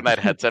he's wearing that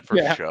headset for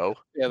Yeah. show.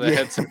 Yeah, the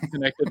headset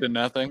connected to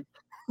nothing.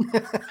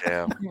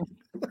 Damn.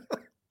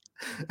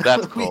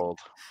 That's cold.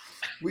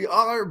 We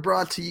are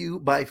brought to you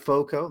by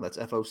FOCO. That's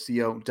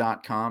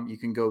FOCO.com. You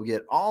can go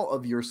get all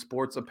of your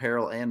sports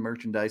apparel and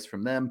merchandise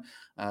from them.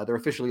 They're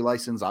officially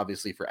licensed,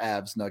 obviously, for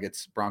Avs,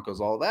 Nuggets,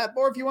 Broncos, all that.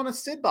 Or if you want a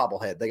Sid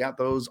bobblehead, they got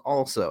those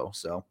also.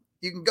 So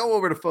you can go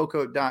over to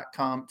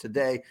FOCO.com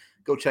today.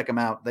 Go check them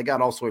out. They got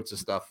all sorts of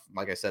stuff.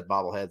 Like I said,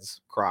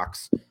 bobbleheads,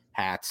 Crocs,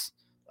 hats,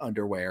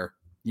 underwear,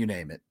 you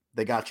name it.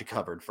 They got you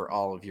covered for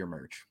all of your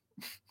merch.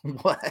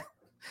 What?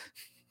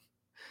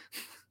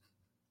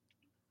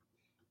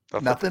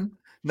 Nothing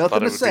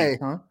to say,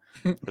 huh?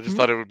 I just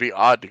thought it would be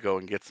odd to go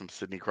and get some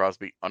Sidney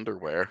Crosby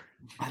underwear.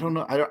 I don't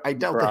know. I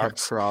doubt they have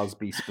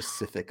Crosby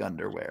specific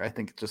underwear. I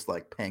think it's just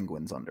like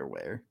Penguins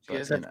underwear.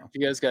 But,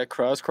 you guys got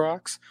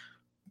Crocs?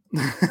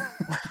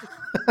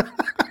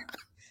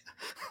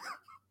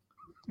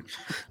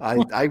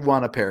 I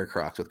want a pair of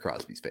Crocs with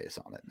Crosby's face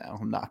on it now.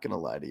 I'm not going to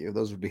lie to you.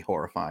 Those would be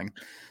horrifying.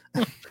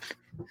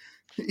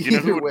 You know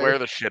who would wear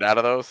the shit out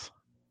of those?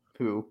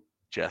 Who?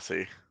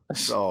 Jesse.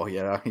 Oh,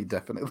 yeah, he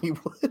definitely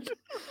would.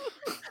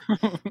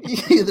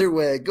 Either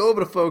way, go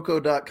over to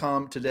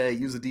FOCO.com today.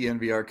 Use the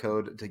DNVR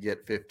code to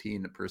get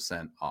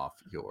 15% off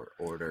your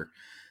order.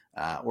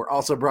 We're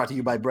also brought to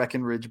you by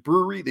Breckenridge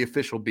Brewery, the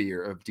official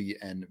beer of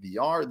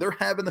DNVR. They're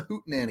having the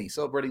Hootenanny,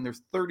 celebrating their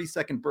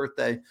 32nd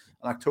birthday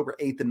on October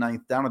 8th and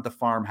 9th down at the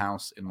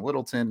Farmhouse in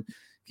Littleton.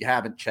 If you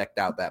haven't checked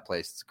out that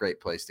place, it's a great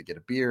place to get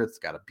a beer. It's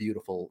got a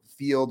beautiful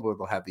field where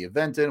they'll have the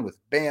event in with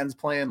bands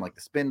playing like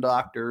the Spin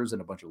Doctors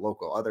and a bunch of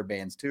local other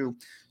bands too.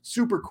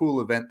 Super cool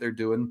event they're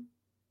doing.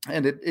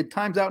 And it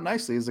times out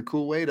nicely. It's a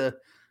cool way to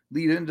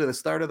lead into the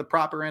start of the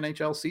proper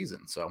NHL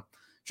season. So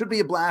should be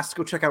a blast.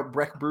 Go check out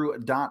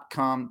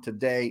breckbrew.com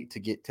today to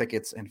get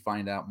tickets and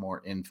find out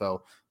more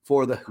info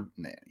for the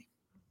Hootenanny.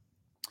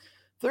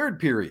 Third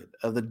period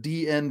of the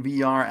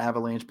DNVR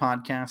Avalanche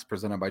podcast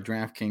presented by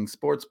DraftKings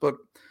Sportsbook.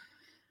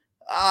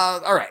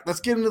 All right, let's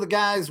get into the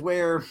guys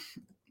where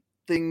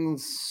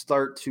things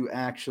start to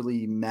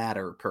actually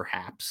matter,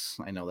 perhaps.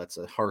 I know that's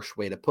a harsh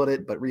way to put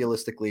it, but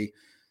realistically,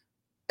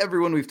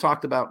 everyone we've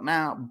talked about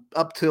now,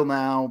 up till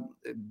now,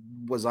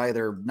 was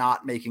either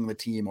not making the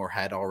team or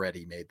had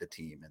already made the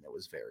team, and it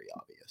was very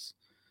obvious.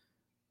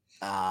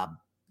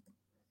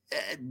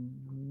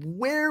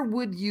 Where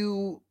would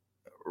you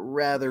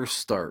rather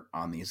start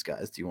on these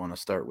guys? Do you want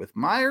to start with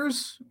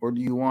Myers, or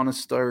do you want to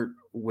start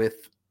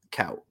with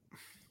Kaut?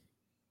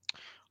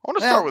 I want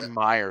to start with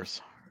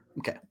Myers.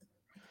 Okay.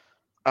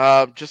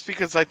 Just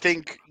because I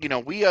think,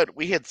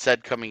 we had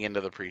said coming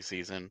into the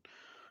preseason,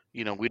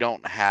 we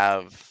don't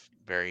have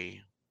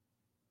very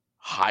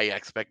high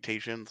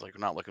expectations. Like, we're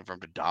not looking for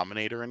him to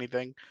dominate or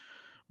anything.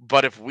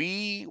 But if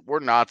we were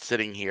not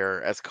sitting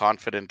here as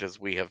confident as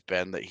we have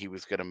been that he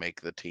was going to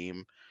make the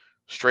team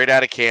straight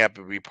out of camp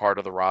and be part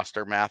of the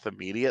roster math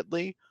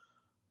immediately,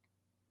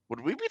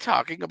 would we be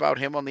talking about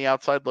him on the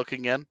outside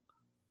looking in?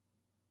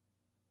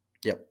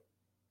 Yep.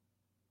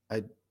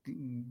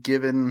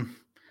 Given,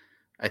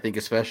 I think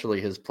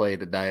especially his play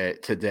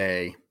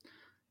today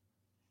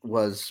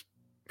was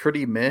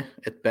pretty meh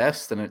at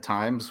best, and at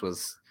times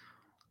was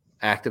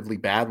actively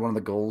bad. One of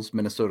the goals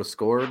Minnesota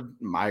scored,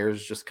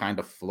 Myers just kind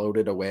of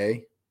floated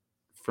away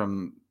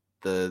from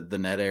the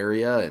net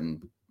area,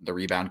 and the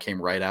rebound came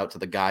right out to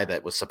the guy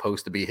that was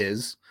supposed to be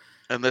his.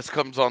 And this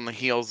comes on the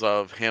heels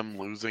of him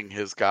losing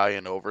his guy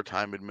in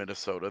overtime in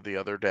Minnesota the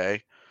other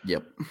day.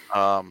 Yep.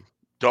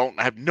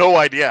 Have no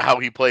idea how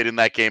he played in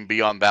that game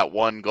beyond that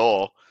one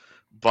goal,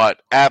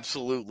 but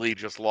absolutely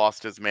just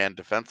lost his man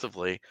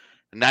defensively.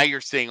 And now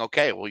you're seeing,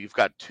 okay, well, you've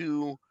got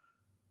two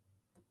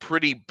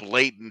pretty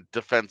blatant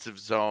defensive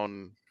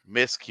zone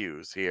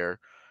miscues here.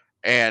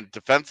 And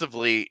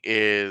defensively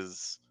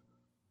is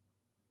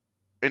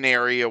an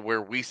area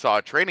where we saw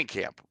a training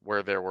camp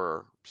where there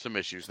were some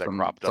issues that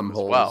cropped up as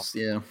well.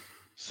 Yeah.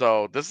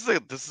 So this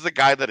is a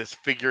guy that is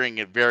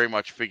very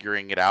much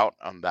figuring it out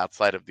on that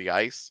side of the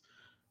ice.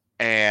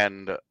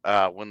 And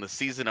when the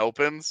season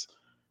opens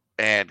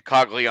and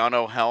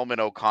Cogliano, Helm, and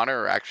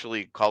O'Connor are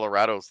actually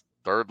Colorado's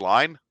third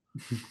line,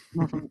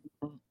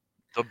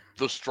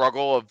 the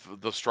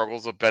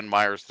struggles of Ben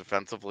Myers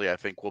defensively, I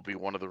think, will be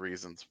one of the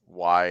reasons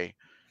why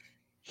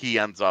he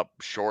ends up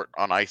short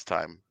on ice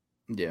time.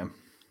 Yeah.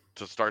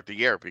 To start the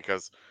year,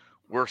 because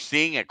we're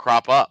seeing it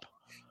crop up,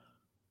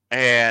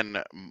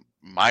 and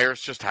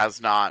Myers just has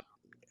not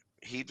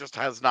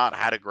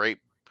had a great,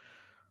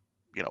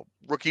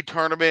 rookie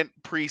tournament,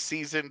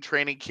 preseason,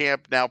 training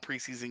camp, now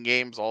preseason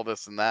games, all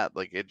this and that.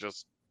 Like, it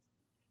just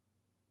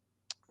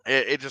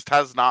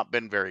has not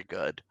been very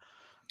good.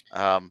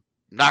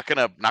 Not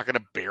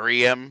gonna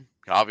bury him,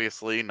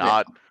 obviously.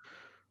 Not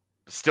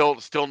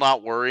still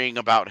not worrying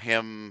about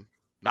him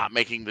not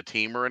making the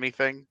team or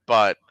anything.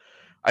 But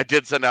I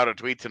did send out a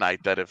tweet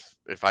tonight that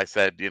if I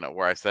said,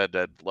 where I said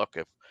that, look,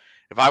 if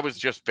I was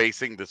just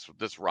basing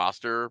this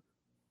roster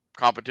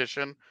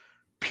competition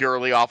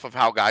purely off of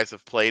how guys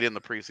have played in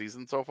the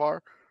preseason so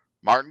far,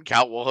 Martin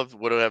Kaut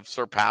would have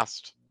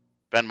surpassed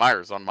Ben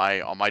Myers on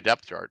my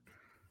depth chart,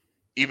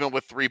 even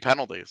with 3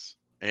 penalties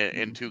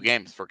in 2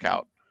 games for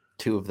Kaut.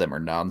 2 of them are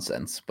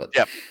nonsense, but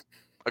Yep,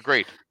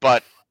 agreed.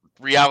 But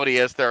reality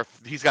is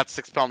he's got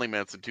 6 penalty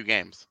minutes in 2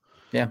 games.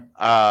 Yeah.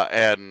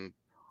 And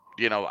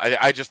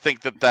I just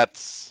think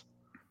that's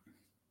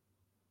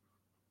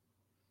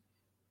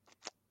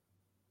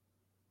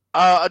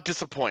a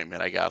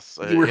disappointment, I guess.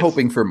 You were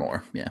hoping for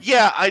more. Yeah.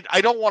 Yeah,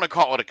 I don't want to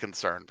call it a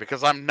concern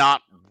because I'm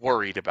not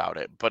worried about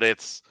it, but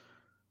it's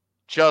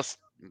just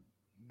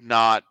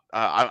not.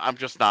 I'm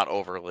just not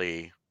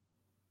overly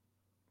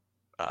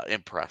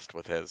impressed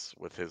with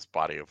his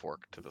body of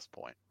work to this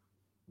point.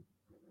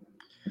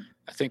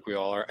 I think we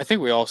all are. I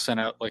think we all sent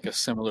out like a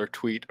similar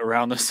tweet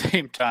around the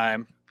same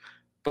time,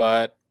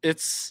 but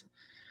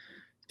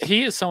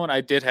he is someone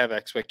I did have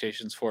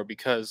expectations for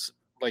because,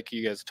 like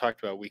you guys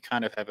talked about, we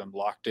kind of have him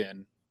locked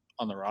in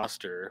on the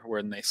roster.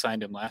 When they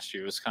signed him last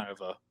year, it was kind of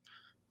a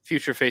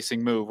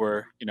future-facing move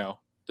where,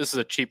 this is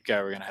a cheap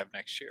guy we're going to have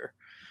next year.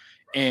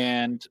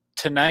 And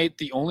tonight,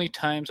 the only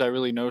times I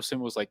really noticed him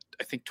was I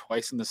think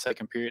twice in the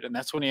second period, and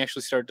that's when he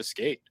actually started to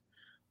skate.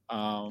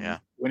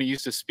 When he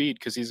used his speed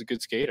because he's a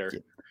good skater.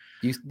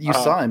 You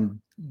saw him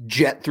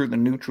jet through the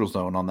neutral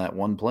zone on that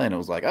one play, and it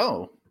was like,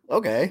 oh,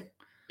 okay.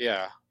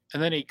 Yeah.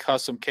 And then he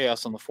caused some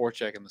chaos on the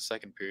forecheck in the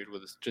second period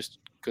just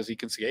because he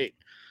can skate.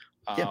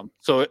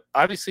 So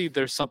obviously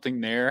there's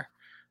something there.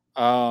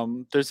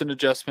 There's an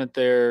adjustment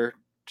there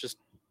just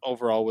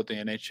overall with the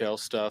NHL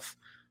stuff.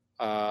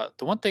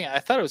 The one thing I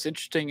thought it was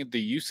interesting, the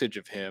usage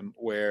of him,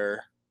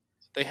 where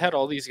they had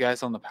all these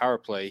guys on the power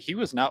play. He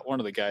was not one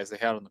of the guys they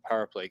had on the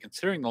power play.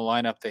 Considering the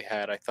lineup they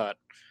had, I thought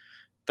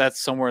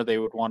that's somewhere they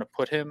would want to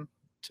put him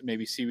to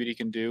maybe see what he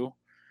can do.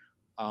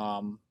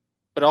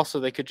 But also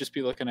they could just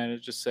be looking at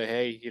it, just say,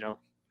 hey,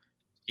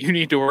 you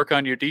need to work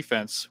on your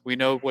defense. We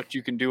know what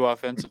you can do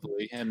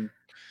offensively and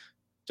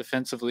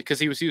defensively, because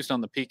he was used on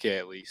the PK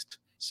at least.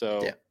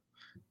 So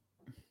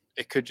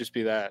it could just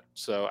be that.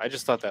 So I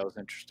just thought that was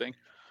interesting.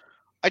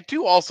 I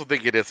do also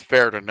think it is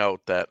fair to note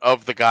that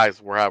of the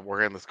guys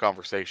we're in this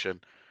conversation,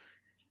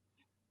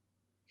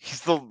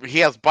 he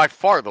has by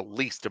far the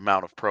least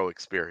amount of pro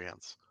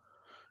experience.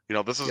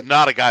 This is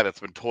not a guy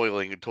that's been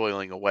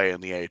toiling away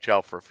in the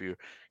AHL for a few.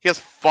 He has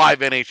 5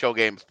 NHL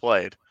games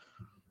played.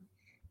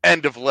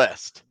 End of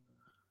list.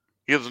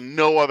 He has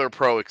no other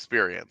pro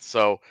experience.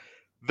 So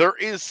there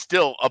is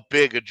still a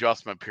big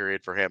adjustment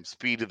period for him.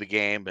 Speed of the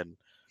game and,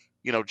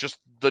 just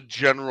the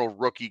general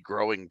rookie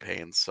growing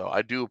pains. So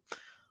I don't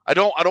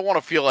want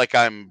to feel like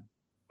I'm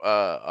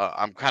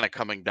kind of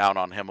coming down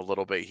on him a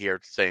little bit here,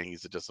 saying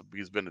he's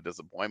been a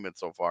disappointment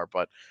so far,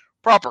 but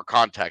proper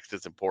context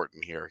is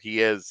important here.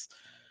 He is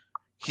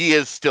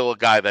still a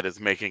guy that is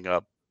making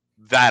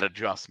that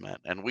adjustment.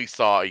 And we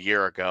saw a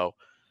year ago,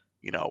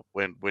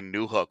 when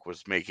Newhook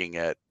was making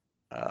it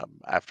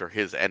after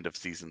his end of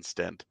season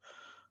stint,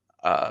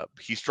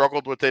 he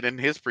struggled with it in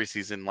his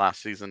preseason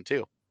last season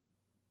too.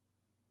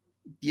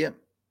 Yep.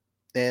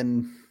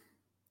 And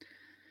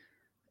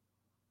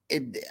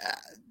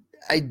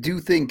I do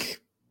think,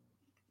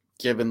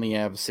 given the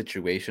Avs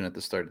situation at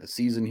the start of the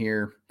season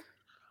here,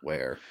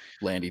 where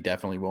Landy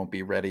definitely won't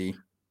be ready,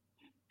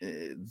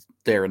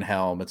 Darren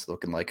Helm, it's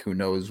looking like who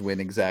knows when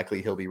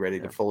exactly he'll be ready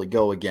to fully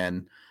go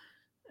again.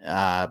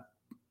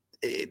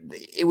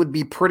 It would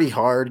be pretty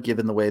hard,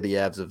 given the way the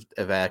Avs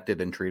have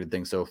acted and treated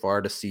things so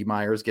far, to see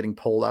Myers getting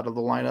pulled out of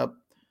the lineup,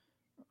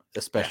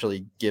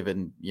 especially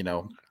given,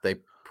 they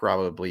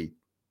probably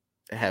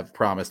have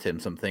promised him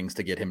some things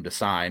to get him to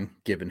sign,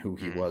 given who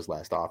he was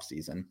last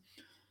offseason.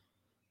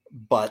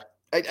 But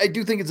I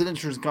do think it's an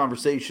interesting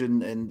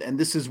conversation, and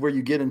this is where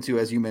you get into,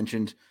 as you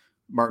mentioned,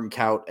 Martin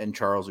Kaut and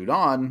Charles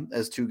Hudon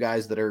as 2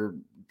 guys that are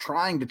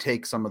trying to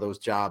take some of those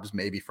jobs,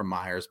 maybe from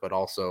Myers, but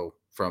also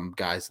from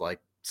guys like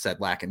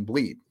Sedlak and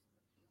Bleed.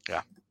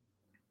 Yeah.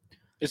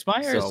 Is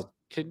Myers,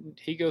 can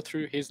he go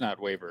through? He's not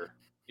waiver.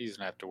 He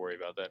doesn't have to worry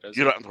about that, does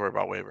he? You don't have to worry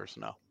about waivers,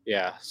 no.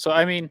 Yeah. So,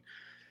 I mean,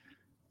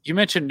 you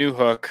mentioned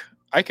Newhook.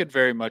 I could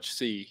very much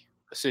see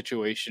a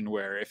situation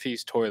where if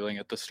he's toiling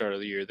at the start of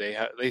the year,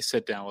 they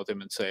sit down with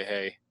him and say,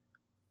 hey,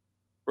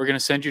 we're going to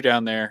send you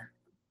down there,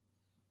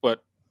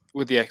 but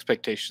with the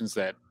expectations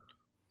that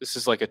this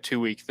is like a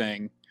 2-week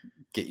thing.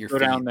 Get your feet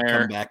down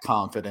there, come back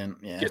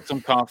confident, get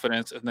some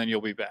confidence, and then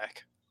you'll be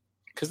back.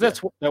 Because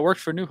that worked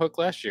for Newhook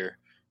last year.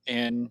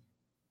 And,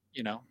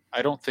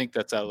 I don't think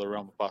that's out of the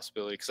realm of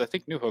possibility, because I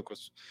think Newhook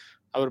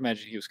I would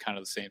imagine he was kind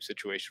of the same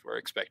situation we're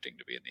expecting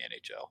to be in the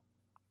NHL.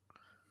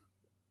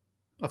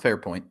 A fair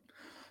point.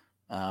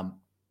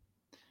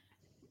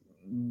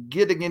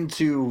 Getting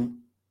into,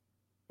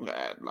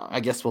 I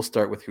guess we'll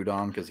start with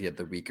Hudon because he had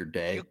the weaker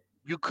day.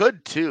 You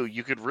could too.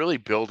 You could really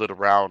build it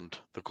around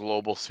the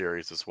global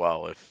series as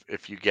well.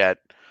 If you get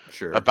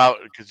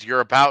because you're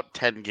about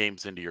 10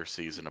 games into your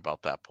season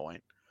about that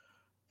point,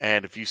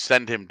 and if you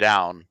send him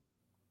down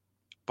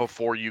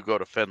before you go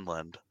to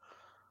Finland,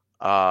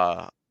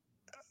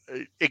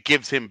 it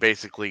gives him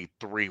basically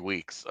 3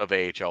 weeks of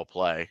AHL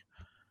play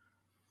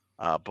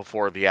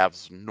before the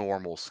Avs'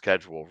 normal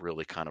schedule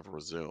really kind of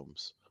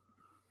resumes.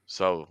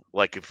 So,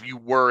 like, if you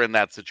were in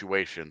that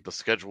situation, the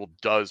schedule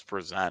does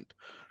present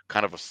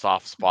kind of a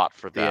soft spot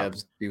for The them.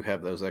 Avs do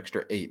have those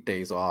extra 8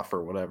 days off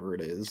or whatever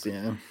it is.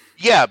 Yeah.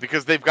 Yeah,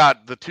 because they've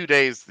got the 2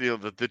 days,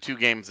 the 2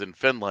 games in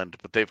Finland,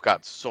 but they've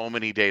got so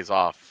many days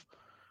off.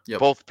 Yep.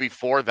 Both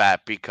before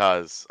that,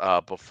 because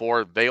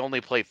before they only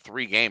play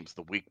 3 games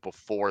the week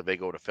before they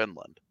go to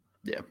Finland.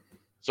 Yeah.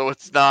 So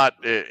it's not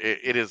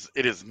it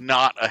is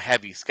not a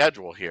heavy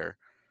schedule here.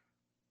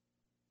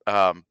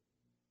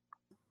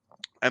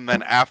 And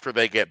then after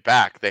they get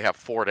back, they have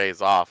 4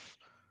 days off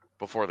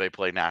before they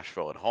play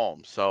Nashville at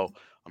home. So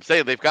I'm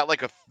saying they've got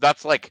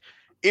that's like,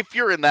 if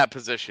you're in that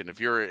position,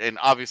 and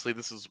obviously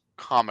this is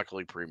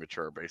comically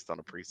premature based on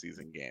a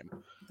preseason game,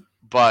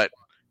 but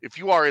if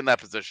you are in that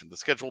position, the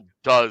schedule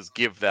does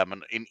give them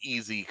an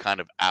easy kind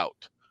of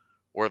out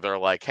where they're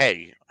like,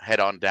 hey,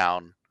 head on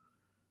down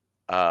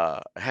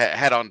to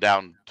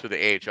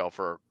the AHL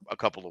for a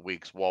couple of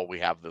weeks while we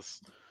have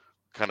this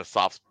kind of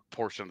soft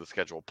portion of the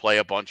schedule, play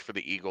a bunch for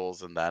the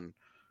Eagles, and then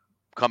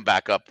come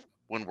back up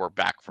when we're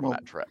back from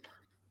that trip.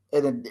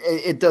 And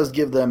it does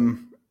give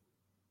them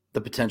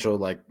the potential,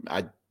 like,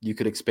 you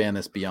could expand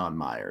this beyond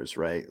Myers,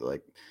 right?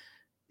 Like,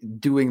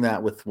 doing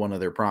that with one of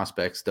their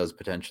prospects does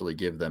potentially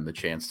give them the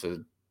chance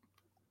to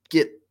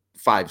get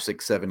 5,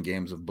 6, 7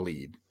 games of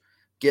bleed,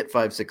 get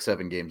 5, 6,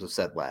 7 games of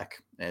Sedlak.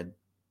 And,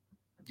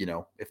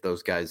 if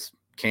those guys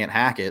can't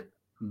hack it,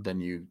 then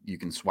you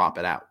can swap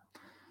it out.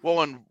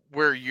 Well, and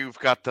where you've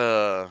got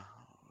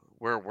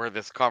where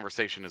this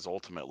conversation is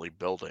ultimately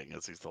building,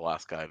 as he's the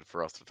last guy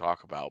for us to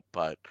talk about,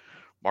 but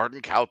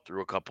Martin Kaut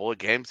through a couple of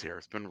games here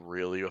has been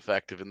really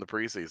effective in the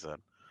preseason.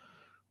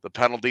 The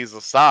penalties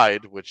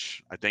aside,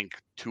 which I think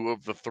 2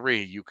 of the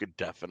 3 you could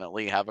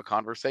definitely have a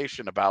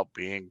conversation about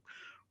being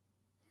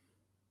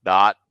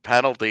not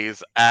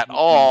penalties at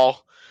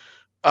all.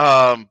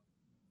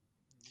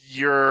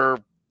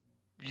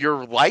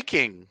 You're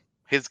liking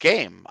his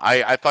game.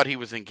 I thought he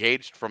was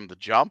engaged from the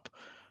jump.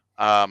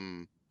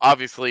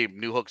 Obviously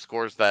Newhook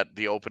scores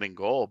the opening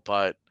goal,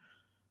 but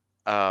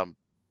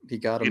he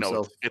got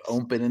himself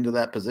open into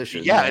that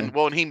position. Yeah,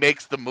 and he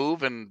makes the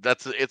move, and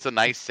it's a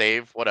nice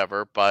save,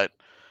 whatever. But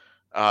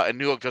and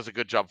Newhook does a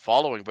good job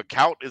following. But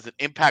Kaut is an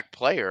impact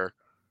player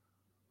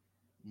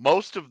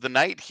most of the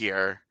night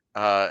here,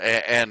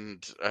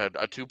 and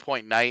a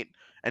 2-point night,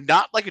 and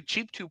not like a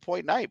cheap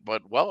 2-point night,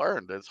 but well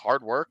earned. It's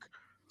hard work.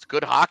 It's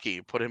good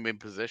hockey. Put him in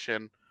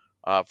position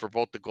for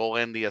both the goal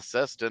and the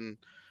assist, and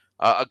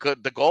a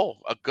good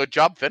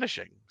job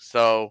finishing.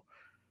 So.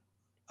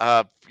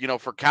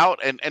 For Kaut,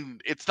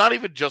 and it's not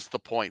even just the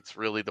points,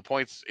 really. The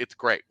points, it's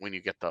great when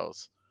you get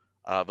those.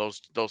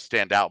 Those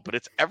stand out, but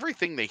it's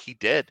everything that he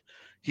did.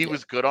 He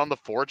was good on the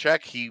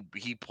forecheck.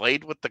 He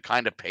played with the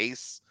kind of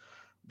pace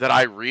that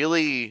I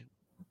really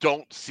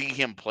don't see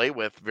him play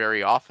with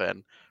very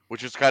often,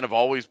 which has kind of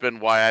always been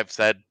why I've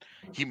said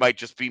he might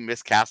just be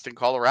miscast in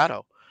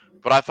Colorado.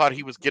 But I thought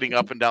he was getting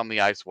up and down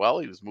the ice well.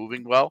 He was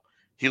moving well.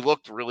 He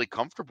looked really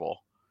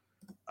comfortable.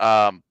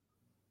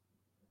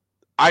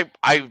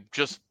 I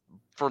just,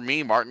 for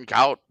me, Martin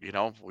Kaut,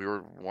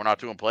 we're not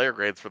doing player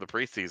grades for the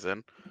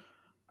preseason,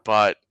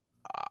 but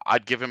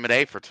I'd give him an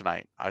A for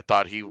tonight. I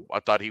thought he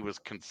was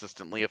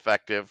consistently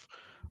effective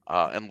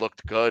and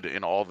looked good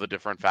in all the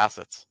different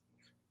facets.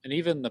 And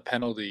even the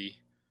penalty,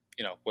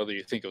 whether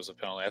you think it was a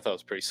penalty, I thought it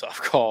was a pretty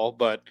soft call,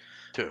 but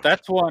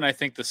that's one I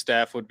think the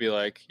staff would be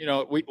like,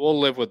 we'll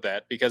live with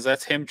that because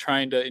that's him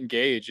trying to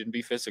engage and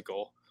be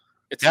physical.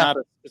 It's not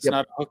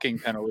a hooking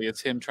penalty.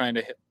 It's him trying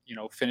to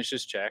finish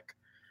his check.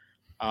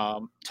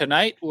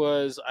 Tonight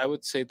was, I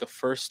would say, the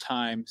first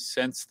time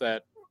since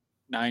that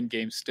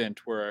 9-game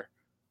stint where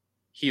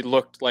he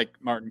looked like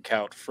Martin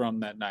Kaut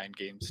from that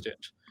 9-game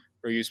stint,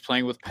 where he was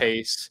playing with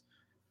pace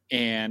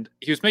and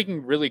he was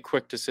making really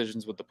quick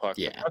decisions with the puck.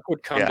 Yeah. The puck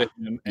would come to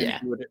him and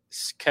he would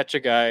catch a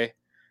guy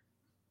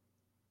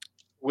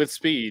with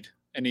speed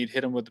and he'd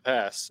hit him with the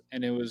pass.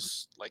 And it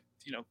was like,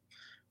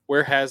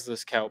 where has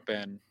this Kaut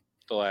been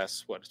the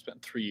last, it's been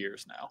 3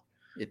 years now?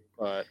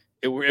 But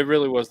it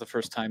really was the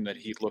first time that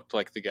he looked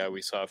like the guy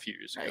we saw a few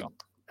years ago.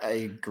 I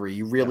agree.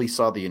 You really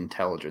saw the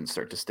intelligence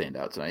start to stand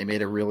out tonight. He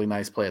made a really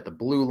nice play at the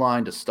blue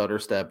line to stutter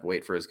step,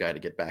 wait for his guy to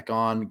get back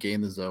on,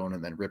 gain the zone,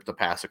 and then rip the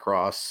pass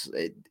across.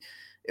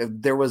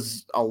 There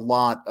was a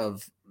lot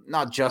of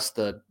not just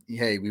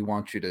hey, we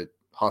want you to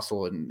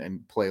hustle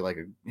and play like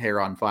a hair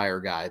on fire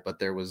guy, but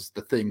there was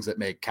the things that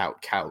make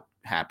Kaut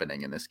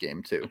happening in this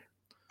game too.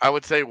 I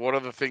would say one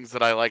of the things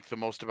that I liked the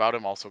most about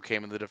him also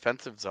came in the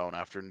defensive zone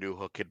after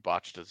Newhook had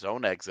botched a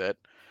zone exit.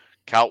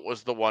 Kaut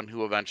was the one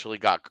who eventually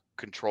got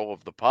control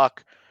of the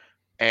puck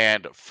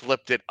and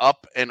flipped it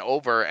up and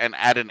over, and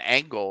at an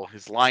angle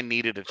his line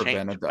needed to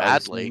change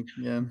badly,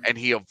 and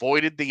he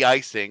avoided the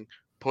icing,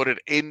 put it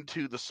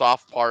into the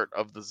soft part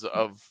of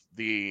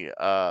the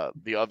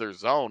other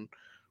zone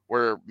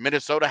where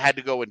Minnesota had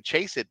to go and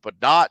chase it, but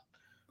not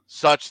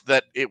such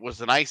that it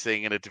was an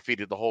icing and it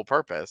defeated the whole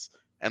purpose.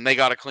 And they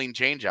got a clean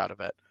change out of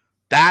it.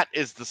 That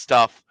is the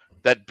stuff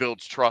that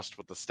builds trust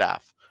with the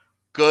staff.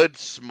 Good,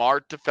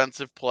 smart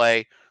defensive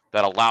play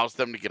that allows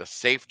them to get a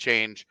safe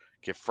change,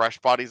 get fresh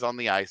bodies on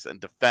the ice, and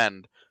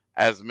defend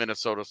as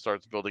Minnesota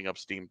starts building up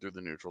steam through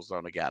the neutral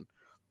zone again.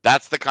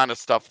 That's the kind of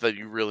stuff that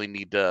you really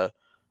need to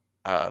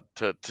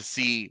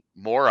see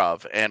more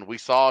of, and we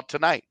saw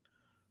tonight.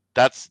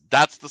 That's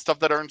the stuff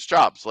that earns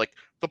jobs. Like,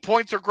 the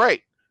points are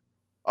great.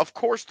 Of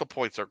course the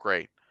points are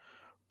great.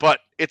 But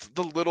it's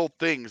the little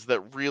things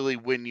that really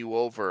win you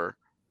over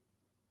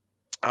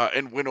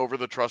and win over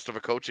the trust of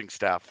a coaching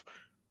staff.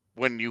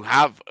 When you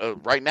have,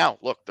 right now,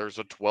 look, there's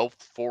a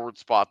 12th forward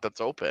spot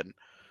that's open.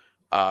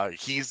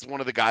 He's one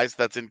of the guys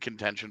that's in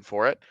contention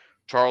for it.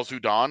 Charles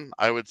Hudon,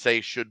 I would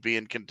say, should be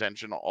in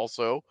contention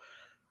also.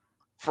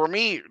 For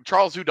me,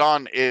 Charles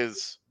Hudon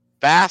is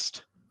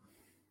fast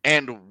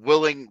and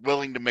willing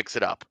to mix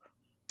it up.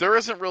 There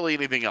isn't really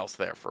anything else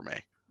there for me.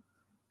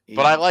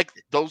 But I like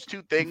those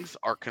two things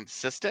are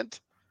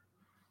consistent,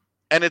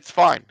 and it's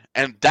fine.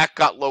 And that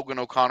got Logan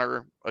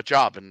O'Connor a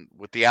job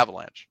with the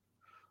Avalanche.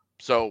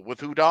 So with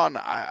Hudon,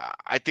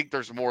 I think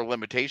there's more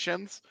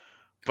limitations,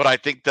 but I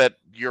think that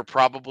you're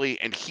probably,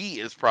 and he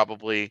is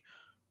probably,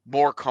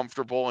 more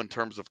comfortable in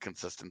terms of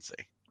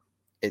consistency.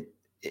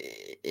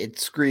 It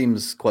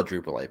screams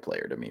quadruple A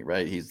player to me,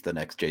 right? He's the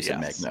next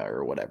Jason Yes. Megna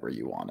or whatever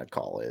you want to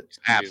call it.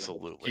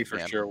 Absolutely.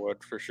 Kiefer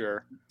Sherwood for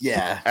sure.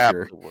 Yeah,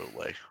 sure.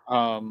 Absolutely.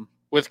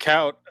 With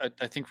Kaut,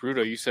 I think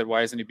Rudo, you said,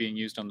 why isn't he being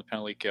used on the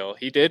penalty kill?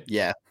 He did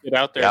Yeah, get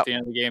out there at the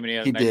end of the game, and he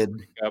had a nice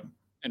pick up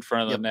in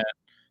front of the net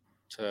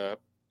to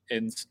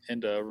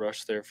end a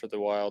rush there for the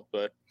Wild.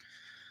 But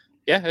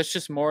yeah, it's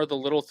just more of the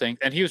little things.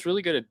 And he was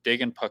really good at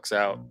digging pucks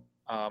out,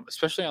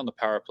 especially on the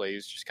power play.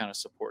 He's just kind of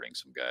supporting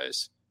some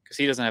guys because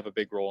he doesn't have a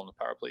big role in the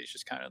power play. He's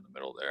just kind of in the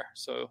middle there.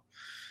 So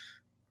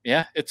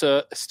yeah, it's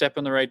a step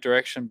in the right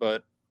direction,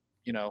 but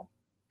you know,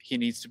 he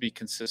needs to be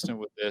consistent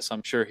with this.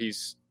 I'm sure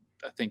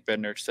I think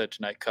Bednar said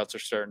tonight cuts are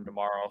starting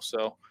tomorrow.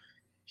 So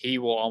he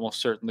will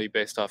almost certainly,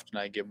 based off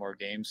tonight, get more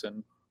games,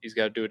 and he's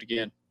got to do it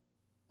again.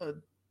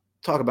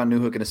 Talk about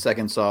Newhook in a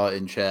second. Saw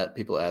in chat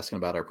people asking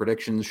about our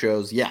predictions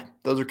shows. Yeah,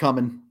 those are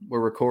coming.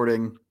 We're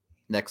recording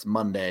next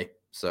Monday,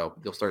 so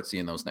you'll start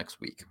seeing those next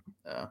week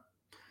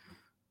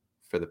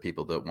for the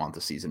people that want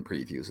the season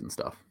previews and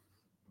stuff.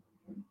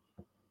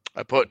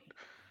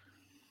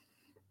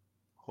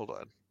 Hold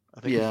on.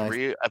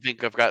 I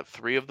think I've got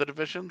 3 of the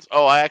divisions.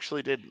 Oh, I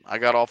actually did. I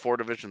got all 4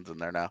 divisions in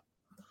there now.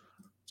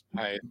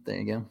 There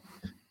you go.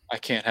 I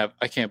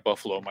can't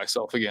Buffalo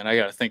myself again. I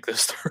got to think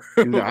this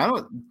through. Dude,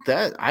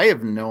 I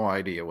have no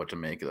idea what to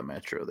make of the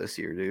Metro this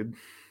year, dude.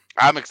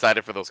 I'm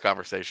excited for those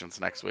conversations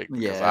next week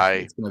because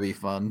it's gonna be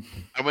fun.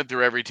 I went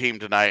through every team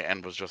tonight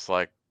and was just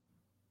like,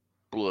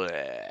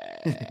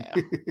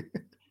 bleh.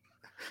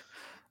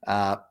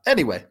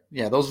 Anyway,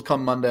 yeah, those will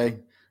come Monday.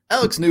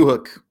 Alex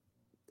Newhook.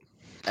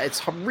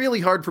 It's really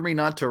hard for me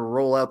not to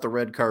roll out the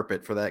red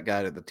carpet for that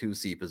guy to the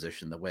 2C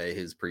position the way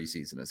his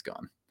preseason has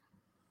gone.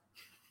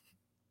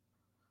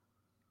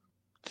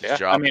 Yeah,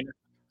 I mean,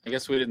 I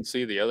guess we didn't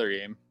see the other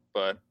game,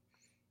 but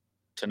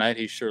tonight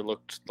he sure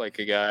looked like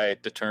a guy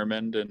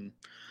determined, and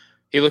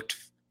he looked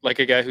like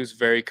a guy who's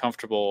very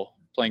comfortable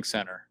playing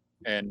center.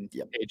 And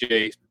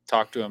AJ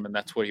talked to him, and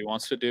that's what he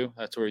wants to do.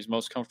 That's where he's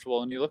most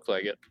comfortable, and he looked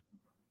like it.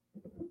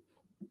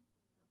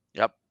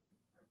 Yep.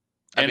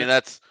 I mean,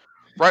 that's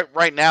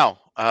right now.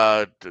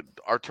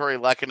 Arturi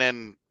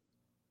Lehkonen,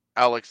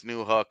 Alex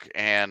Newhook,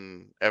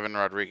 and Evan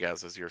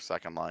Rodriguez is your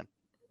second line.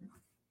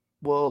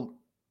 Well,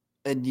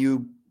 and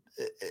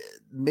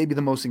maybe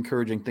the most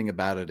encouraging thing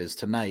about it is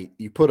tonight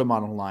you put him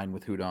on a line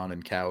with Hudon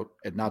and Kaut,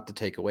 and not to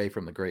take away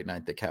from the great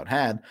night that Kaut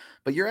had,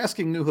 but you're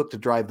asking Newhook to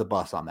drive the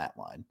bus on that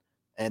line,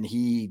 and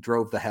he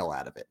drove the hell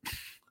out of it.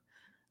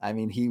 I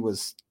mean, he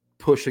was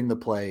pushing the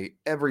play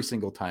every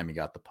single time he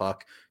got the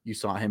puck. You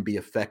saw him be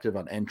effective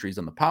on entries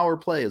on the power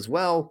play as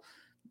well.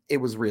 It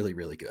was really,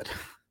 really good.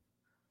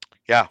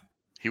 Yeah,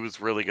 he was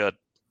really good.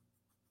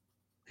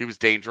 He was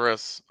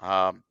dangerous.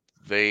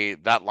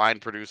 That line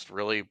produced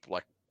really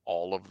like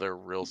all of their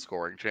real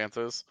scoring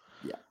chances.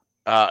 Yeah.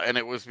 And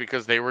it was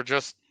because they were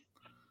just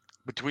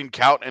between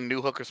Kaut and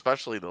Newhook,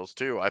 especially those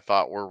two, I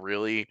thought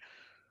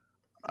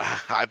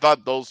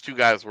those two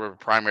guys were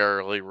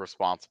primarily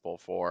responsible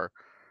for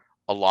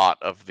a lot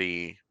of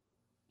the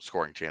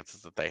scoring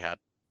chances that they had.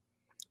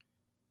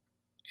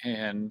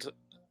 And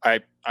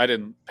I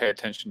didn't pay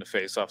attention to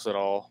faceoffs at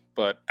all,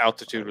 but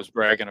Altitude was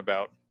bragging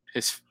about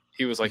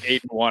he was like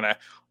 8-1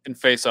 in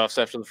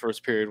faceoffs after the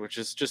first period, which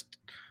is just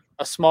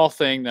a small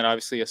thing that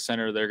obviously a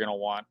center they're going to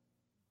want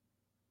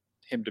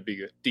him to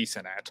be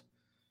decent at.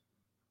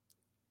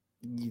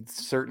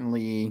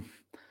 Certainly,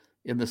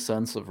 in the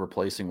sense of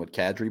replacing what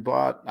Kadri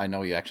bought. I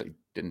know he actually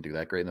didn't do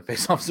that great in the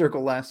faceoff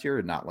circle last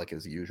year, not like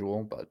as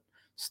usual, but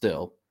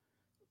still,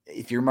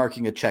 if you're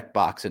marking a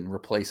checkbox and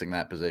replacing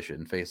that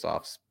position,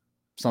 faceoffs,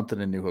 something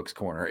in Newhook's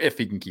corner, if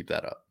he can keep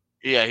that up.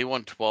 Yeah, he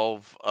won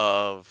 12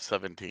 of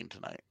 17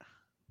 tonight.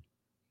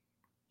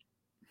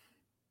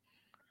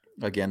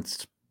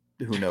 Against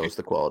who knows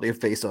the quality of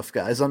faceoff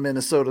guys on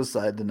Minnesota's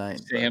side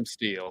tonight. Sam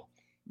Steele.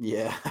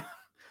 Yeah.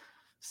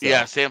 So,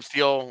 yeah, Sam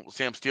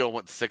Steele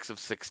went 6 of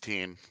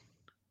 16.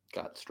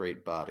 Got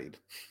straight bodied.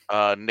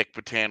 Nick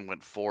Batan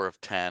went 4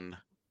 of 10.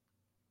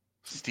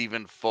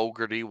 Stephen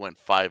Fogarty went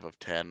 5 of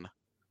 10,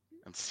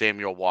 and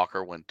Samuel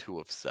Walker went 2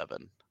 of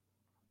 7.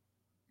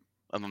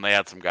 And then they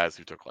had some guys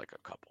who took like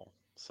a couple.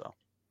 So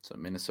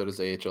Minnesota's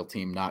AHL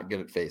team not good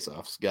at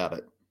faceoffs. Got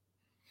it.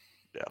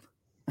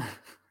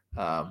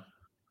 Yeah.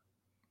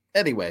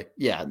 Anyway,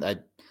 yeah,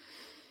 the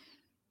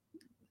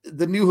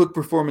Newhook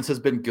performance has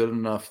been good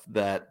enough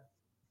that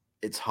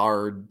it's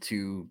hard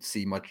to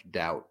see much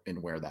doubt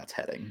in where that's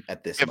heading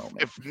at this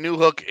moment. If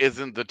Newhook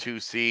isn't the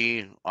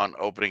 2C on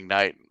opening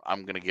night,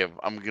 I'm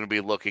gonna be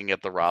looking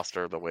at the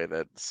roster the way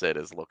that Sid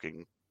is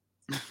looking.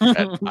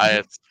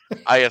 I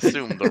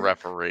assume the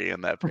referee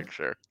in that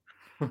picture.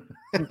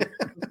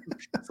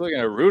 It's looking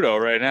at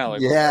Rudo right now.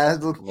 Like, yeah.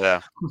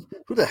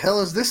 Who the hell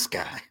is this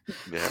guy?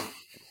 Yeah.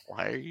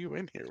 Why are you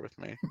in here with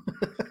me?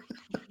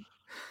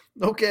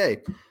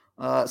 Okay.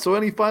 So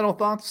any final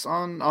thoughts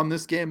on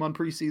this game on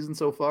preseason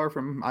so far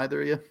from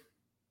either of you?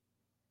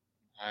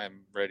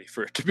 I'm ready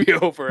for it to be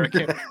over. I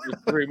can't wait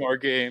for 3 more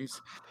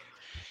games.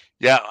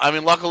 Yeah, I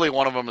mean, luckily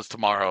one of them is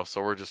tomorrow,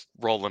 so we're just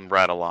rolling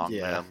right along,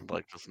 Yeah. man.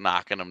 Like just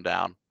knocking them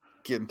down.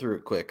 Getting through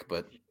it quick,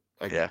 but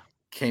I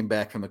came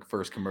back from the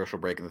first commercial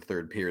break in the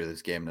third period of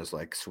this game and was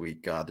like,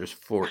 sweet God, there's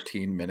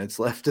 14 minutes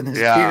left in this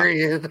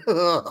period.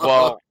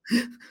 Well,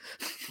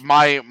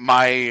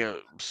 my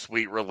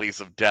sweet release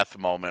of death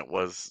moment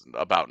was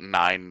about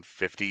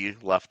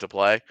 9:50 left to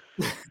play,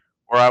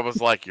 where I was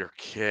like, you're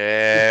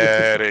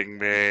kidding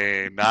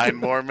me. 9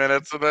 more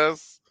minutes of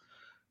this?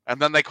 And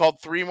then they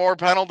called 3 more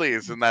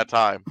penalties in that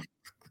time.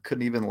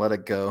 Couldn't even let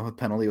it go. A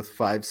penalty with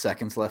 5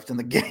 seconds left in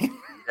the game.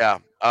 Yeah.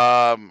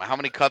 How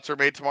many cuts are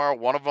made tomorrow?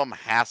 One of them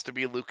has to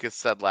be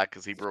Lucas Sedlak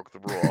because he broke the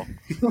rule.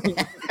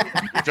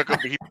 He took a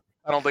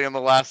penalty in the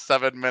last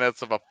 7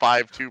 minutes of a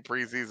 5-2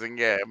 preseason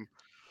game.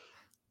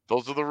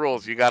 Those are the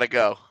rules. You got to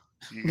go.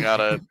 You got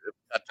to. It's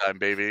that time,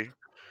 baby.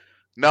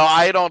 No,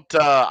 I don't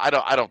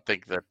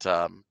think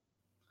that.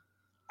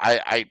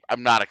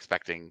 I'm not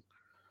expecting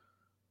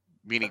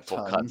meaningful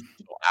cuts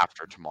until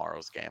after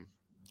tomorrow's game.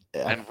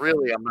 Yeah. And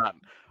really, I'm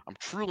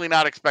truly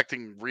not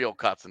expecting real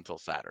cuts until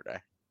Saturday.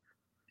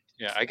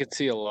 Yeah, I could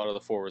see a lot of the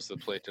forwards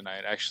that play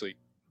tonight actually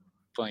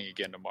playing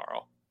again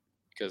tomorrow,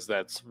 because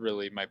that's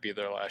really might be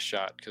their last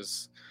shot,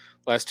 because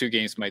last 2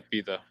 games might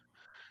be the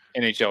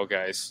NHL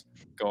guys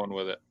going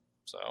with it.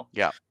 So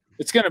yeah,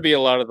 it's going to be a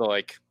lot of the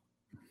like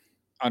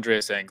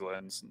Andreas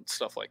Englunds and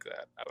stuff like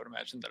that, I would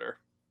imagine, that are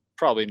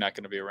probably not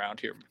going to be around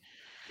here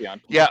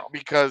beyond tomorrow. Yeah,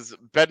 because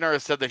Bednar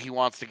has said that he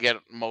wants to get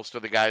most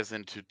of the guys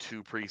into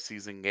 2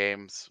 preseason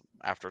games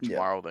after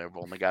tomorrow. They've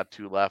only got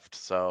 2 left,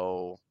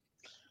 so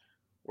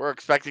we're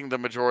expecting the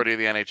majority of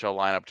the NHL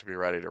lineup to be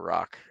ready to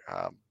rock.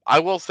 I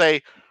will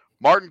say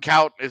Martin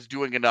Kaut is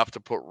doing enough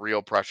to put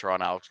real pressure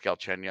on Alex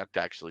Galchenyuk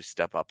to actually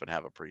step up and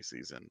have a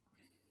preseason.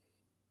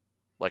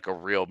 Like a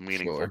real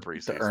meaningful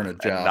preseason. To earn a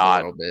job a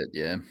little bit,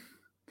 yeah.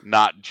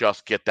 Not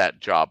just get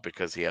that job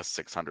because he has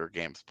 600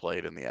 games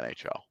played in the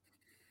NHL.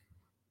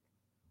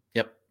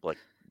 Yep. Like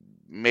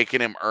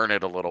making him earn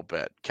it a little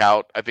bit.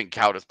 I think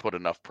Kaut has put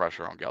enough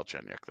pressure on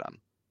Galchenyuk then.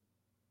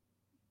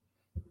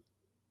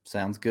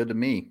 Sounds good to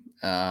me.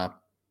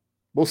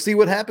 We'll see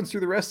what happens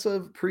through the rest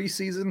of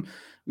preseason.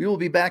 We will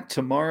be back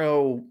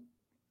tomorrow.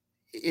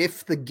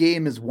 If the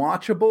game is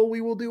watchable,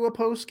 we will do a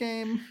post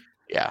game.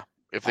 Yeah.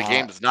 If the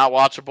game is not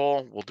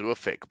watchable, we'll do a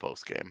fake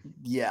post game.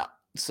 Yeah.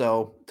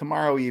 So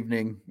tomorrow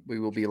evening we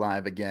will be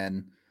live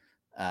again.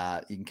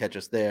 You can catch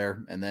us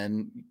there, and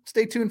then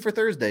stay tuned for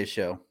Thursday's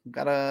show.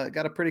 Got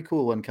a pretty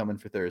cool one coming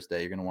for Thursday.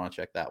 You're gonna want to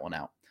check that one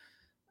out.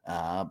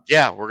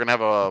 Yeah, we're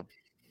gonna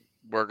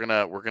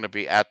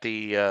be at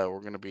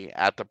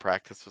the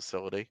practice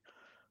facility,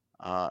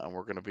 and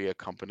we're gonna be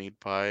accompanied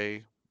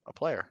by a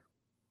player.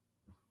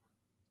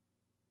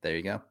 There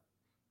you go.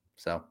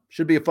 So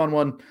should be a fun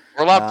one.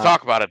 We're allowed to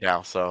talk about it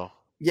now. So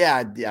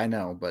yeah, I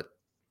know, but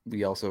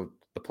we also,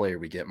 the player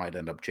we get might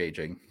end up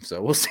changing.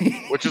 So we'll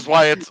see. Which is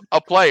why it's a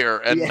player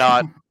and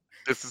not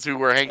this is who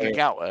we're hanging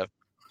out with.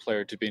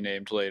 Player to be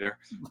named later.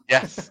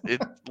 Yes,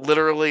 it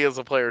literally is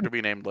a player to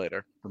be named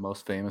later. The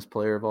most famous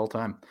player of all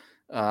time.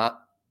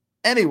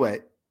 Anyway,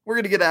 we're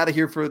going to get out of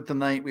here for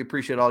tonight. We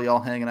appreciate all y'all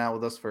hanging out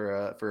with us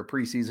for a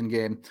preseason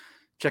game.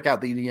 Check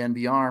out the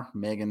DNVR.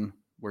 Megan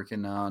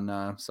working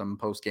on some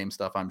post-game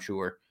stuff, I'm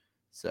sure.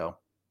 So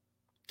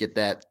get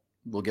that.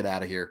 We'll get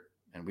out of here,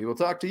 and we will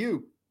talk to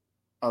you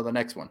on the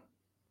next one.